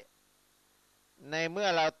100ในเมื่อ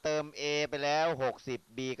เราเติม A ไปแล้ว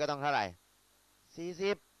60 B ก็ต้องเท่าไหร่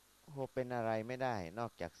40โหเป็นอะไรไม่ได้นอ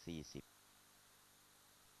กจาก40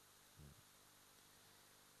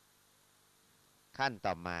ขั้น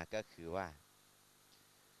ต่อมาก็คือว่า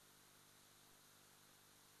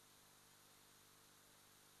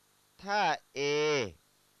ถ้า A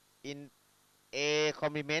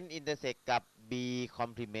complement intersect กับ B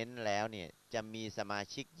complement แล้วเนี่ยจะมีสมา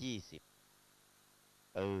ชิก20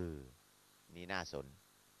นี่น่าสน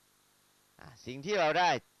สิ่งที่เราได้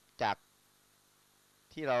จาก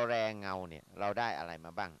ที่เราแรงเงาเนี่ยเราได้อะไรม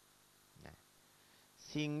าบ้างนะ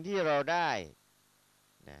สิ่งที่เราได้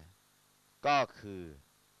นะก็คือ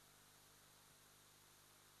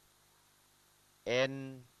N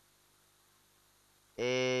A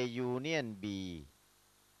union B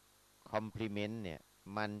complement เนี่ย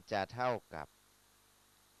มันจะเท่ากับ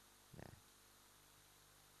นะ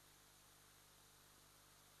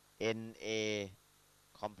NA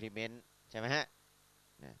complement ใช่ไหมฮะ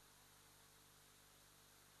นะ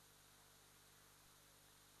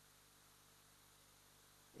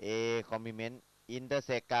A complement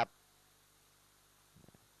intersect กับ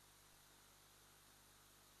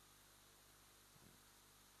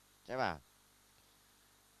ใช่ป่ะ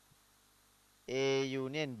A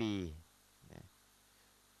union B นะ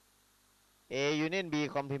A union B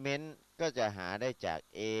complement ก็จะหาได้จาก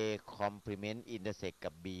A complement intersect กั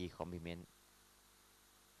บ B complement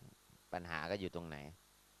ปัญหาก็อยู่ตรงไหน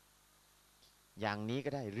อย่างนี้ก็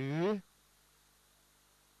ได้หรือ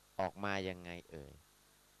ออกมายังไงเอ่ย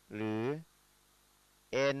หรือ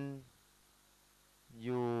N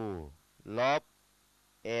U ลบ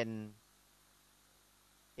N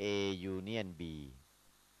A union B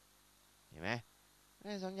เห็นไหมไ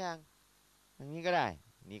ด้สองอย่างอย่างนี้ก็ได้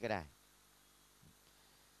นี้ก็ได้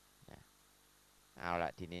เอาล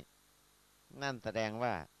ะทีนี้นั่นแสดงว่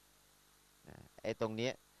าไอ้ตรง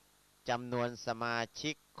นี้จำนวนสมา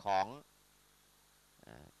ชิกของ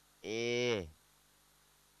A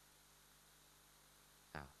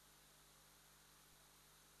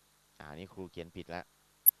นี่ครูเขียนผิดแล้ว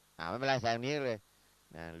ไม่เป็นไรใส่ตรงนี้เลย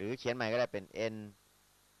หรือเขียนใหม่ก็ได้เป็น N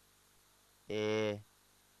A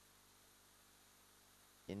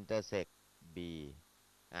intersect B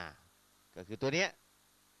ก็คือตัวเนี้ย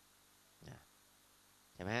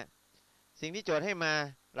ใช่ไหมฮะสิ่งที่โจทย์ให้มา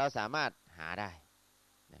เราสามารถหาได้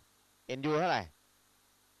NU เท่าไหร่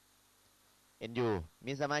NU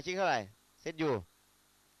มีสมาชิกเท่าไหร่เซต U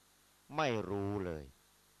ไม่รู้เลย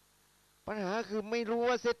ปัญหาคือไม่รู้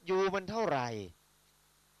ว่าเซต U มันเท่าไหร่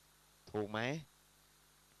ถูกไหม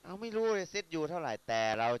เอาไม่รู้เลยเซต U เท่าไหร่แต่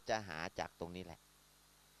เราจะหาจากตรงนี้แหละ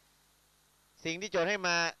สิ่งที่โจทย์ให้ม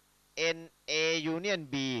า NA Union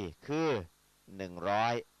B คือ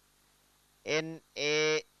100 NA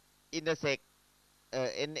intersect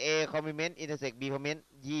NA complement intersect B complement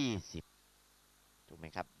 20ถูกไหม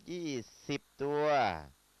ครับ20ตัว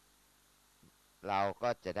เราก็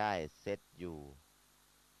จะได้เซต U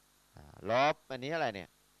ลบอันนี้เท่าไหร่เนี่ย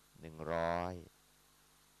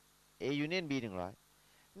100 A Union B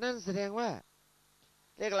 100นั่นแสดงว่า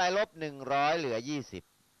เลขอะไรลบ100เหลือ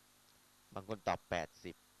20บางคนตอบ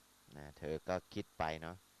80นะเธอก็คิดไปเน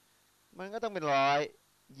าะมันก็ต้องเป็น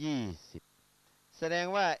120แสดง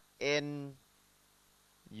ว่า N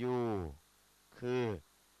U คือ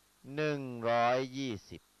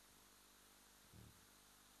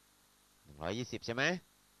120ใช่ไหม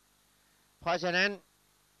เพราะฉะนั้น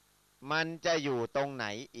มันจะอยู่ตรงไหน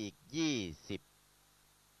อีก20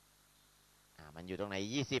มันอยู่ตรงไหน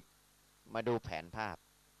20มาดูแผนภาพ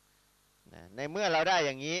นะในเมื่อเราได้อ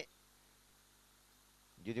ย่างนี้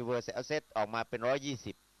Universal Set ออกมาเป็น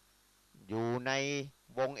120อยู่ใน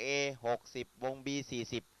วง A 60วง B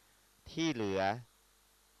 40ที่เหลือ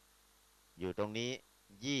อยู่ตรงนี้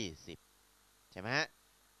20ใช่ไหมฮะ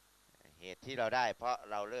เหตุที่เราได้เพราะ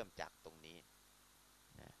เราเริ่มจากตรงนี้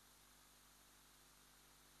นะ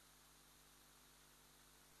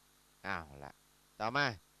อ้าวละต่อมา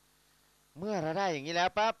เมื่อเราได้อย่างนี้แล้ว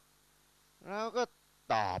ปั๊บเราก็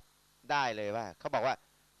ตอบได้เลยว่าเขาบอกว่า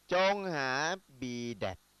จงหา b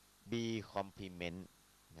dat b complement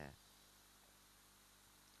นะ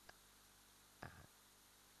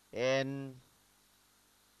n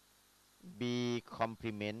b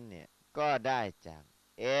complement เนี่ยก็ได้จาก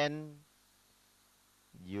n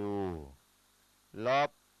u ล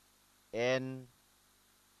บ n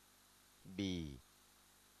b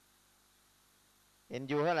n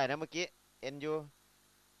u เท่าไหร่นะเมื่อกี้ n u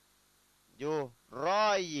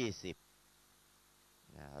 120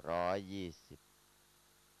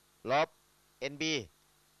ลบ NB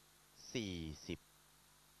 40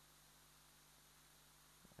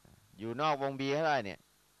อยู่นอกวง B เท่าไหร่เนี่ย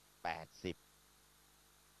80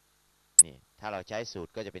นี่ถ้าเราใช้สูต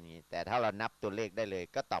รก็จะเป็นอย่างนี้แต่ถ้าเรานับตัวเลขได้เลย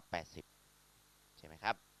ก็ตอบ80ใช่ไหมค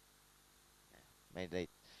รับไม่ได้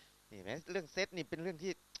นี่ไหมเรื่องเซตนี่เป็นเรื่อง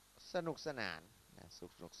ที่สนุกสนานนะส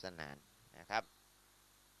นุกสนานนะครับ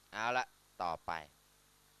เอาละต่อไป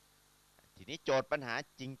ทีนี้โจทย์ปัญหา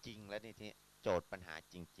จริงๆแล้วนี่ทีนี้โจทย์ปัญหา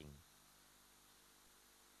จริง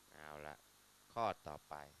ๆเอาละข้อต่อ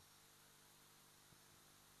ไป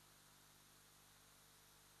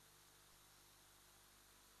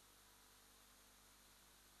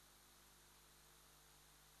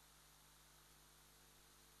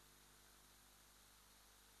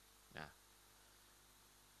นะ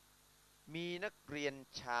มีนักเรียน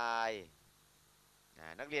ชาย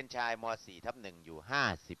นักเรียนชายม .4/1 อยู่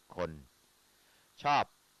50คนชอบ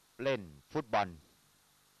เล่นฟุตบอล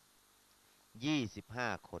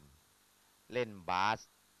25คนเล่นบ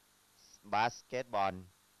าสเกตบอล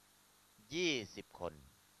20คน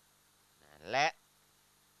และ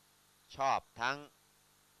ชอบทั้ง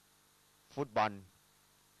ฟุตบอล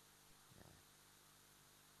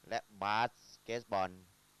และบาสเกตบอล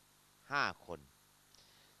5คน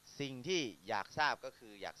สิ่งที่อยากทราบก็คื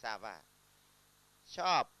ออยากทราบว่าช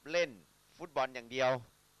อบเล่นฟุตบอลอย่างเดียว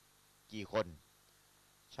กี่คน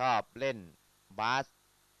ชอบเล่นบาส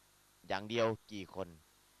อย่างเดียวกี่คน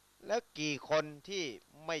แล้วกี่คนที่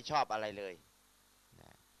ไม่ชอบอะไรเลยน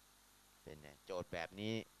ะเป็นโจทย์แบบ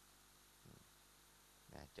นี้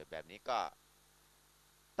นะโจทย์แบบนี้ก็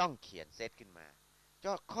ต้องเขียนเซตขึ้นมาโจ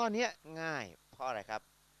ทย์ข้อนี้ง่ายเพราะอะไรครับ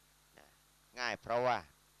นะง่ายเพราะว่า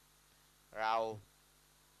เรา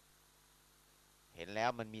เห็นแล้ว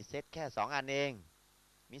มันมีเซตแค่2อันเอง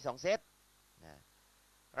มี2เซตนะ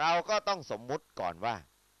เราก็ต้องสมมุติก่อนว่า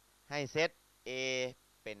ให้เซต A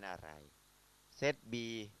เป็นอะไรเซต B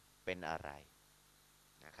เป็นอะไร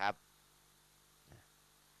นะครับ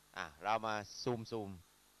เรามาซูม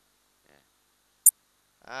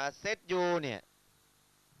เซต U เนี่ย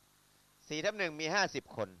4/1มี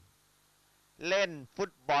50คนเล่นฟุ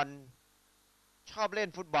ตบอลชอบเล่น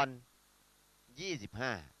ฟุตบอล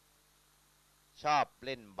25ชอบเ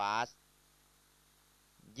ล่นบาส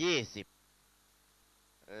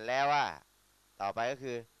20แล้วว่าต่อไปก็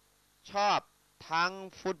คือชอบทั้ง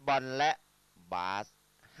ฟุตบอลและบาส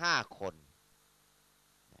5คน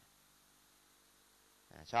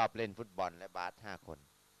ชอบเล่นฟุตบอลและบาส5คน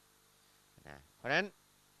นะเพราะนั้น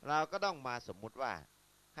เราก็ต้องมาสมมุติว่า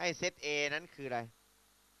ให้เซต A นั้นคืออะไร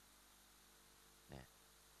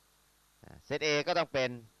เซต A ก็ต้องเป็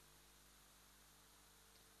น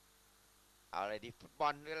เอาอะไรดีฟุตบอ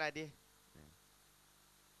ลหรืออะไรดี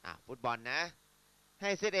ฟุตบอลนะให้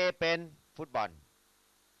เซต A เป็นฟุตบอล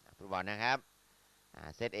นะครับ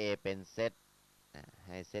เซต A เป็นเซตใ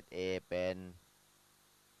ห้เซต A เป็น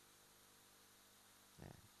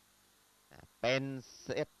เซ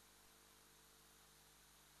ต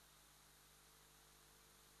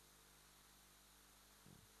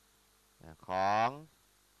ของ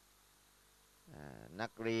นั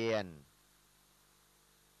กเรียน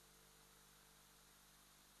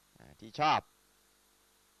ที่ชอบ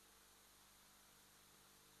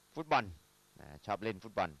ฟุตบอลชอบเล่นฟุ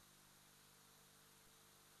ตบอล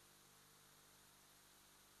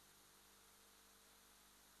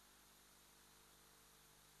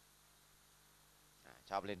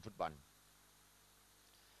ชอบเล่นฟุตบอล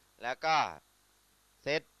แล้วก็เซ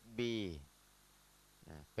ต B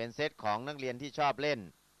เป็นเซตของนักเรียนที่ชอบเล่น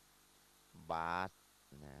บาส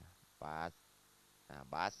นะบาส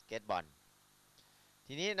บาสเกตบอล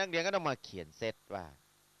ทีนี้นักเรียนก็ต้องมาเขียนเซตว่า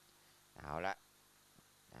เอาละ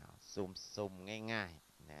ซุ่มง่าย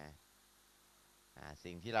ๆนะ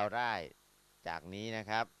สิ่งที่เราได้จากนี้นะ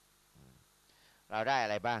ครับเราได้อะ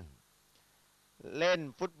ไรบ้างเล่น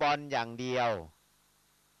ฟุตบอลอย่างเดียว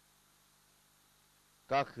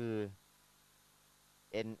ก็คือ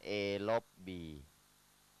NA ลบ B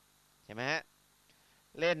ใช่ไหมฮะ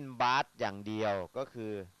เล่นบาสอย่างเดียวก็คื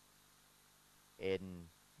อ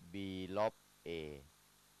NB ลบ A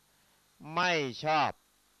ไม่ชอบ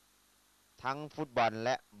ทั้งฟุตบอลแล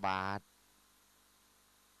ะบาส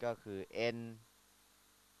ก็คือ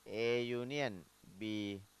NA Union B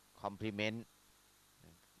Complement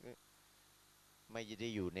ไม่ได้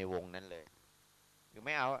อยู่ในวงนั้นเลยคือไ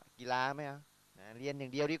ม่เอากีฬาไม่เอาเรียนอย่า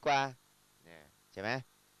งเดียวดีกว่าใช่ไหม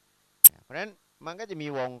เพราะฉะนั้นมันก็จะมี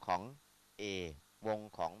วงของ A วง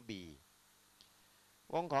ของ B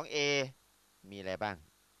วงของ A มีอะไรบ้าง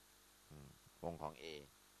วงของ A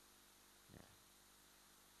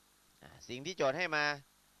สิ่งที่โจทย์ให้มา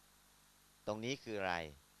ตรงนี้คืออะไร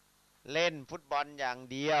เล่นฟุตบอลอย่าง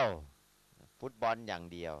เดียวฟุตบอลอย่าง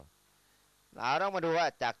เดียวเราต้องมาดูว่า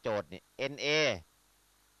จากโจทย์นี่ NA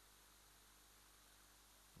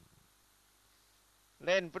เ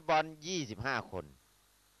ล่นฟุตบอล25คน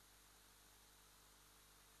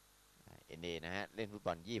NA นะฮะเล่นฟุตบ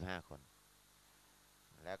อล25คน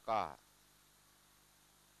แล้วก็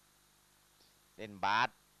เล่นบาส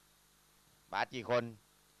กี่คน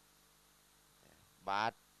บา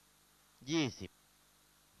ส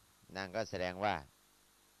20นั่นก็แสดงว่า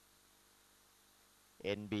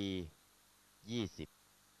NB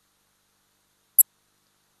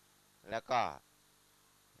 20แล้วก็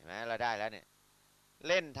เห็นไหมเราได้แล้วเนี่ย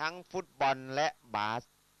เล่นทั้งฟุตบอลและบาส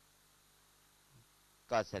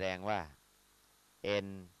ก็แสดงว่า N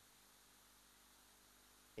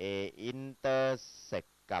A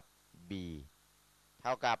intersect กับ B เท่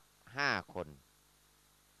ากับ5คน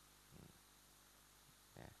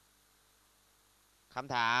ค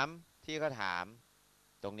ำถามที่เขาถาม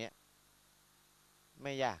ตรงนี้ไ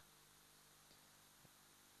ม่ยาก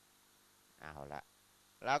เอาละ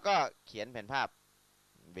แล้วก็เขียนแผนภาพ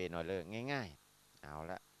เวนออยเลอร์ง่ายๆเอา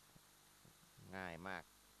ละง่ายมาก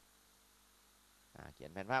เขียน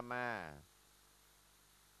แผนภาพมา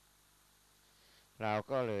เรา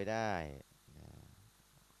ก็เลยได้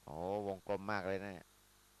โอ้วงกลมมากเลยนะ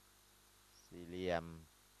สี่เหลี่ยม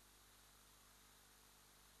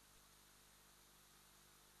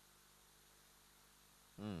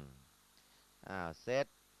เซต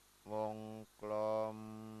วงกลม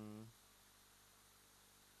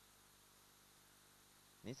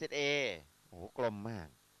นี่เซต A โอ้โหกลมมาก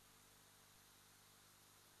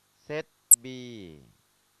เซต B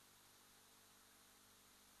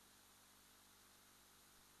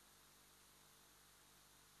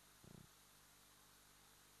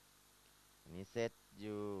อันนี้เซต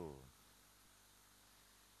U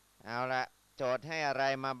เอาละโจทย์ให้อะไร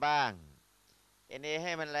มาบ้าง NA ใ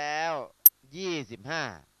ห้มันแล้ว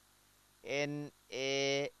25 NA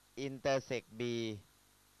intersect B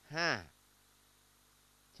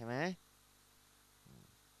 5ใช่ไหม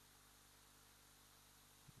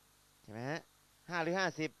ใช่ไหมฮะ5หรือ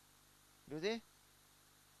50ดูสิ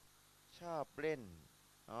ชอบเล่น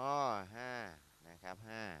5นะครับ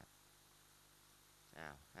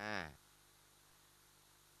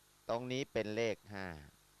5ตรงนี้เป็นเลข5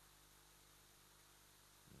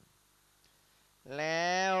แ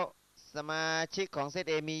ล้วสมาชิกของเซต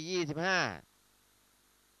A มี25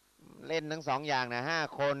เล่นทั้ง2อย่างนะ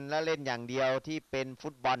5คนแล้วเล่นอย่างเดียวที่เป็นฟุ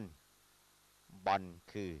ตบอล บอล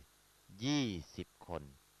คือ20 คน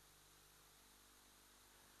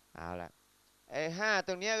เอาละไอ้5ต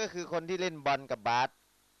รงนี้ก็คือคนที่เล่นบอลกับบาส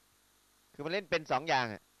คือมันเล่นเป็น2อย่าง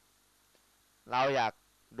เราอยาก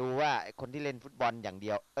ดูว่าไอ้คนที่เล่นฟุตบอลอย่างเดี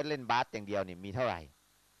ยวเล่นบาสอย่างเดียวเนี่ยมีเท่าไหร่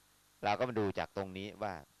เราก็มาดูจากตรงนี้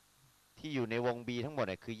ว่าที่อยู่ในวง B ทั้งหมด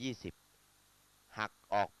คือ20หัก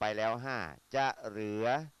ออกไปแล้ว5จะเหลือ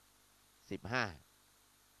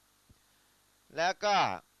15แล้วก็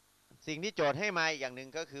สิ่งที่โจทย์ให้มาอีกอย่างหนึ่ง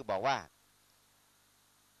ก็คือบอกว่า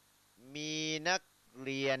มีนักเ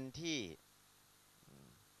รียนที่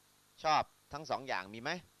ชอบทั้ง2อย่างมีไห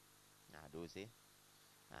มดูสิ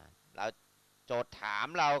เราโจทย์ถาม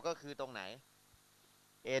เราก็คือตรงไหน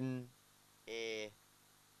n a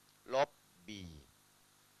ลบ b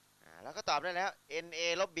แล้วก็ตอบได้แล้ว n a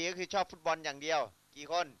ลบ b ก็คือชอบฟุตบอลอย่างเดียวกี่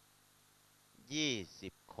คน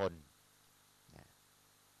20 คน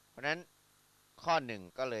เพราะนั้นข้อ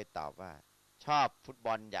1ก็เลยตอบว่าชอบฟุตบ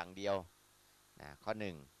อลอย่างเดียวข้อ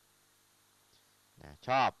1ช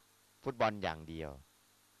อบฟุตบอลอย่างเดียว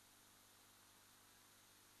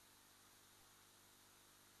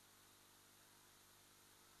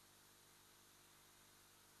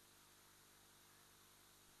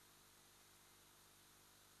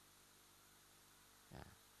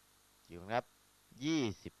อยู่ครับ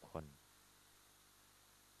20 คน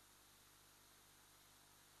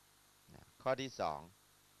ข้อที่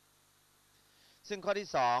2ซึ่งข้อที่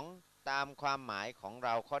2ตามความหมายของเร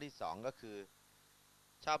าข้อที่2ก็คือ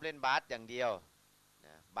ชอบเล่นบาสอย่างเดียว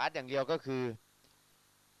บาสอย่างเดียวก็คือ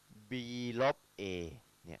b ลบ a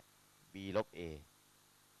เนี่ย b ลบ a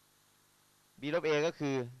b ลบ a ก็คื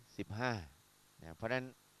อ15เพราะนั้น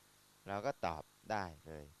เราก็ตอบได้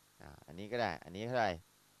เลยอันนี้ก็ได้อันนี้เท่าไหร่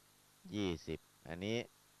20อันนี้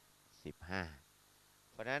15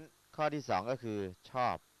เพราะนั้นข้อที่2ก็คือชอ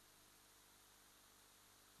บ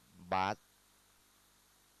บาส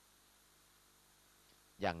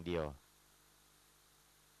อย่างเดียว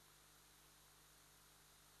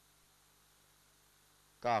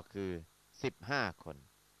ก็คือ15คน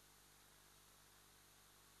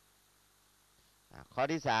ข้อ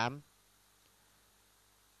ที่3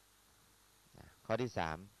ข้อที่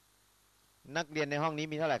3นักเรียนในห้องนี้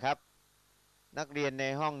มีเท่าไหร่ครับนักเรียนใน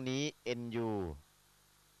ห้องนี้ NU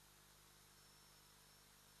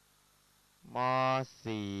ม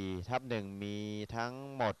4/1มีทั้ง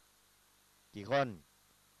หมดกี่คน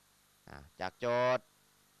จากโจทย์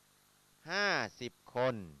50 ค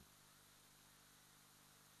น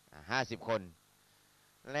50 คน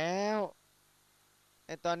แล้วไ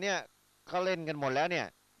อ้ตอนเนี้ยเขาเล่นกันหมดแล้วเนี่ย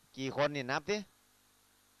กี่คนเนี่ยนับสิ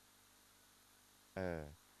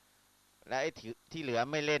และไอ้ที่เหลือ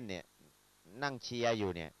ไม่เล่นเนี่ยนั่งเชียร์อ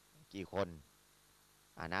ยู่เนี่ยกี่คน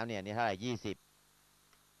นับเนี่ยนี่เท่าไหร่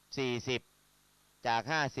40จาก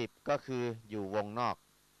50ก็คืออยู่วงนอก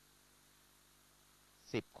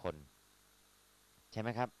10 คนใช่ไหม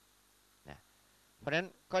ครับเพราะฉะนั้น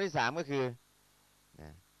ข้อที่3ก็คือ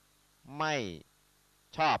ไม่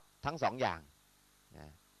ชอบทั้ง2อย่าง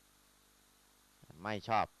ไม่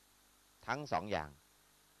ชอบทั้ง2อย่าง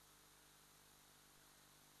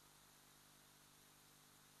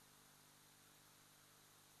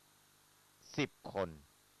10 คน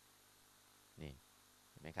นี่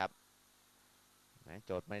เห็นไหมครับโ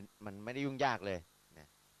จทย์มันไม่ได้ยุ่งยากเลย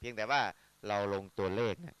เพียงแต่ว่าเราลงตัวเล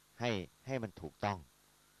ขให้มันถูกต้อง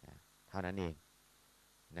เท่านั้นเอง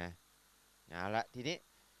เอาละทีนี้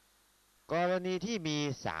กรณีที่มี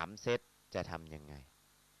3เซตจะทำยังไง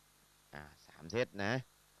3เซตนะ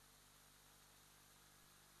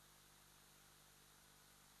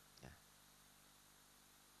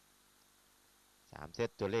3เซต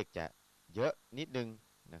ตัวเลขจะเยอะนิดนึง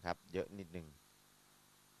นะครับเยอะนิดนึง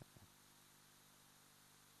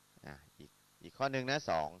อีกข้อหนึ่งนะ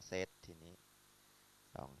2เซตทีนี้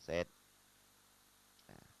2เซต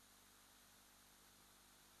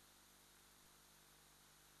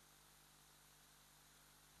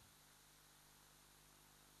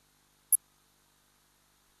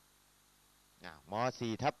ม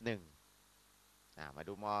4/1มา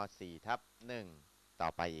ดูม4/1ต่อ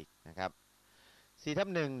ไปอีกนะครับ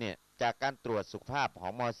4/1เนี่ยจากการตรวจสุขภาพขอ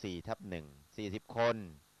งม4/1 40 คน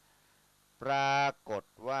ปรากฏ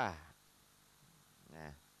ว่า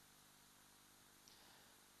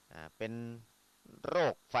เป็นโร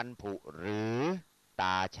คฟันผุหรือต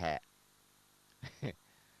าแฉะ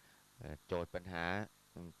โจทย์ปัญหา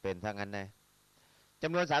เป็นทั้งนั้นนะจ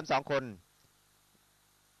ำนวน32 คน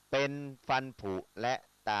เป็นฟันผุและ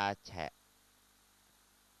ตาแฉะ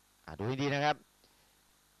ดูให้ดีนะครับ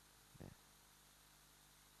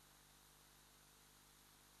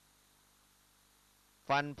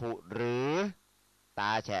ฟันผุหรือตา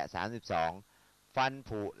แฉะ32 ฟัน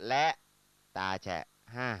ผุและตาแฉะ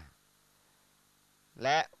5แล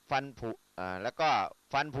ะฟันผุแล้วก็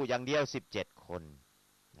ฟันผุอย่างเดียว17 คน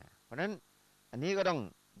นะเพราะนั้นอันนี้ก็ต้อง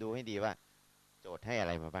ดูให้ดีว่าโจทย์ให้อะไ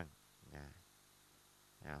รมาบ้างนะ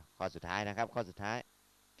ข้อสุดท้ายนะครับข้อสุดท้าย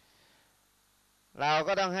เรา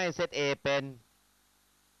ก็ต้องให้เซต A เป็น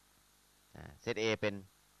เซต A เป็น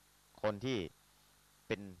คนที่เ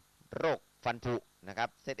ป็นโรคฟันผุนะครับ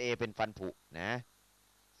เซต A เป็นฟันผุนะ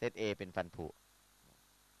เซต A เป็นฟันผุ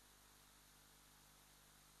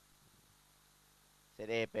เซต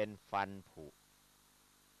A เป็นฟันผุ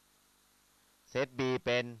เซต B เ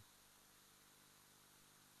ป็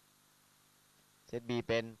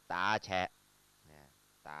นตาแฉะ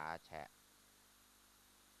ตาแฉะ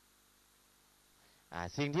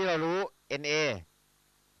สิ่งที่เรารู้ NA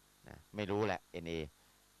ไม่รู้แหละ NA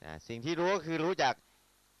สิ่งที่รู้ก็คือรู้จัก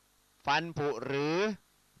ฟันผุหรือ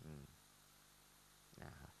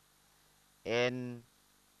N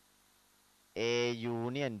A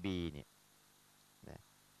Union B เนี่ย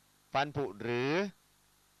ฟันผุหรือ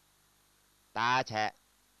ตาแฉะ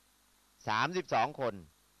32 คน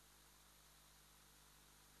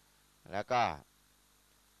แล้วก็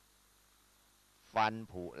ฟัน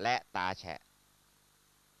ผุและตาแฉะ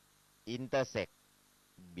intersect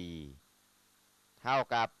B เท่า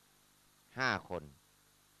กับ5 คน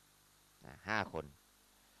5 คน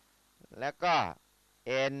แล้วก็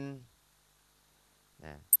N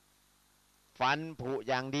ฟันผุ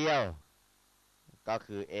อย่างเดียวก็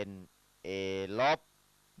คือ N A ลบ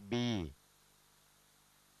B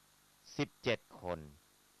 17 คน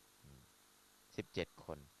17 ค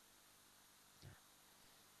น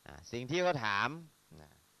สิ่งที่เขาถาม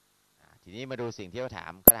ทีนี้มาดูสิ่งที่เขาถา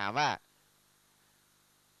มว่า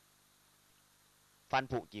ฟัน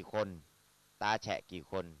ผุกี่คนตาแฉะกี่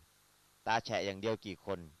คนตาแฉะอย่างเดียวกี่ค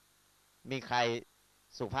นมีใคร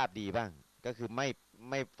สุขภาพดีบ้างก็คือไ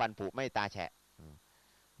ม่ฟันผุไม่ตาแฉะ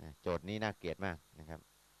โจทย์นี้น่าเกลียดมากนะครับ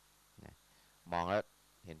มองแล้ว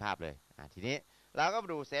เห็นภาพเลยทีนี้เราก็มา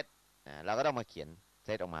ดูเซตเราก็ต้องมาเขียนเซ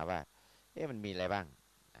ตออกมาว่ามันมีอะไรบ้าง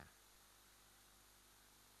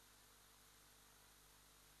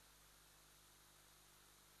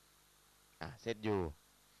เซต U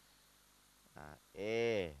A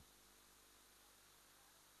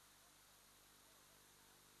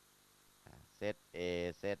เซต A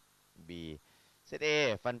เซต B เซต A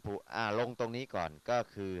ฟันผุลงตรงนี้ก่อนก็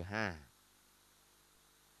คือ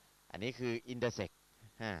5อันนี้คือ intersect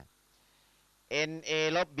 5 NA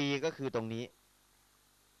ลบ B ก็คือตรงนี้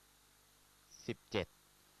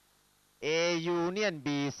17 A union B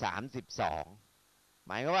 32ห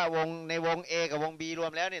มายความว่าวงในวง A กับวง B รว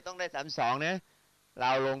มแล้วเนี่ยต้องได้32นะเรา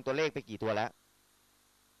ลงตัวเลขไปกี่ตัวแล้ว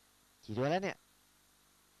เนี่ย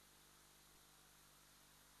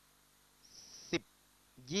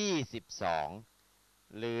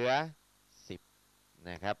22เหลือ10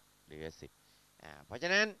นะครับเหลือ10เพราะฉะ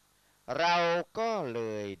นั้นเราก็เล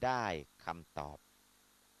ยได้คำตอบ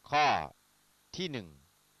ข้อที่1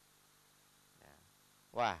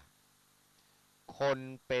ว่าคน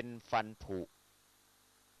เป็นฟันผุ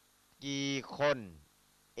กี่คน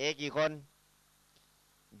กี่คน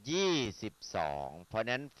22เพราะ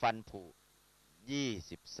นั้นฟันผุ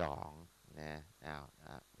22นะ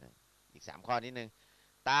อีก3ข้อนิดนึง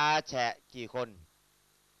ตาแฉะกี่คน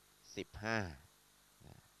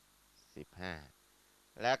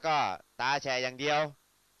15แล้วก็ตาแฉะอย่างเดียว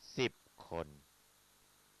10 คน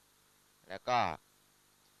แล้วก็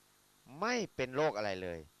ไม่เป็นโรคอะไรเล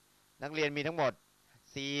ยนักเรียนมีทั้งหมด40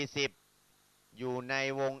อยู่ใน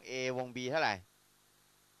วง A วง B เท่าไหร่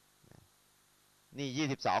นี่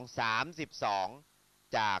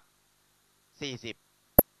32จาก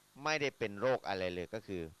40ไม่ได้เป็นโรคอะไรเลยก็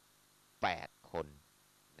คือ8 คน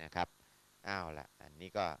นะครับละอันนี้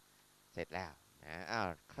ก็เสร็จแล้วนะ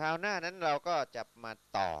คราวหน้านั้นเราก็จะมา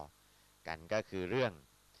ต่อกันก็คือเรื่อง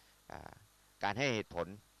การให้เหตุผล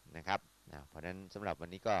นะครับเพราะฉะนั้นสำหรับวัน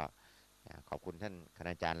นี้ก็ขอบคุณท่านคณ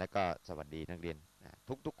าจารย์และก็สวัสดีนักเรียน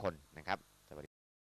ทุกคนนะครับ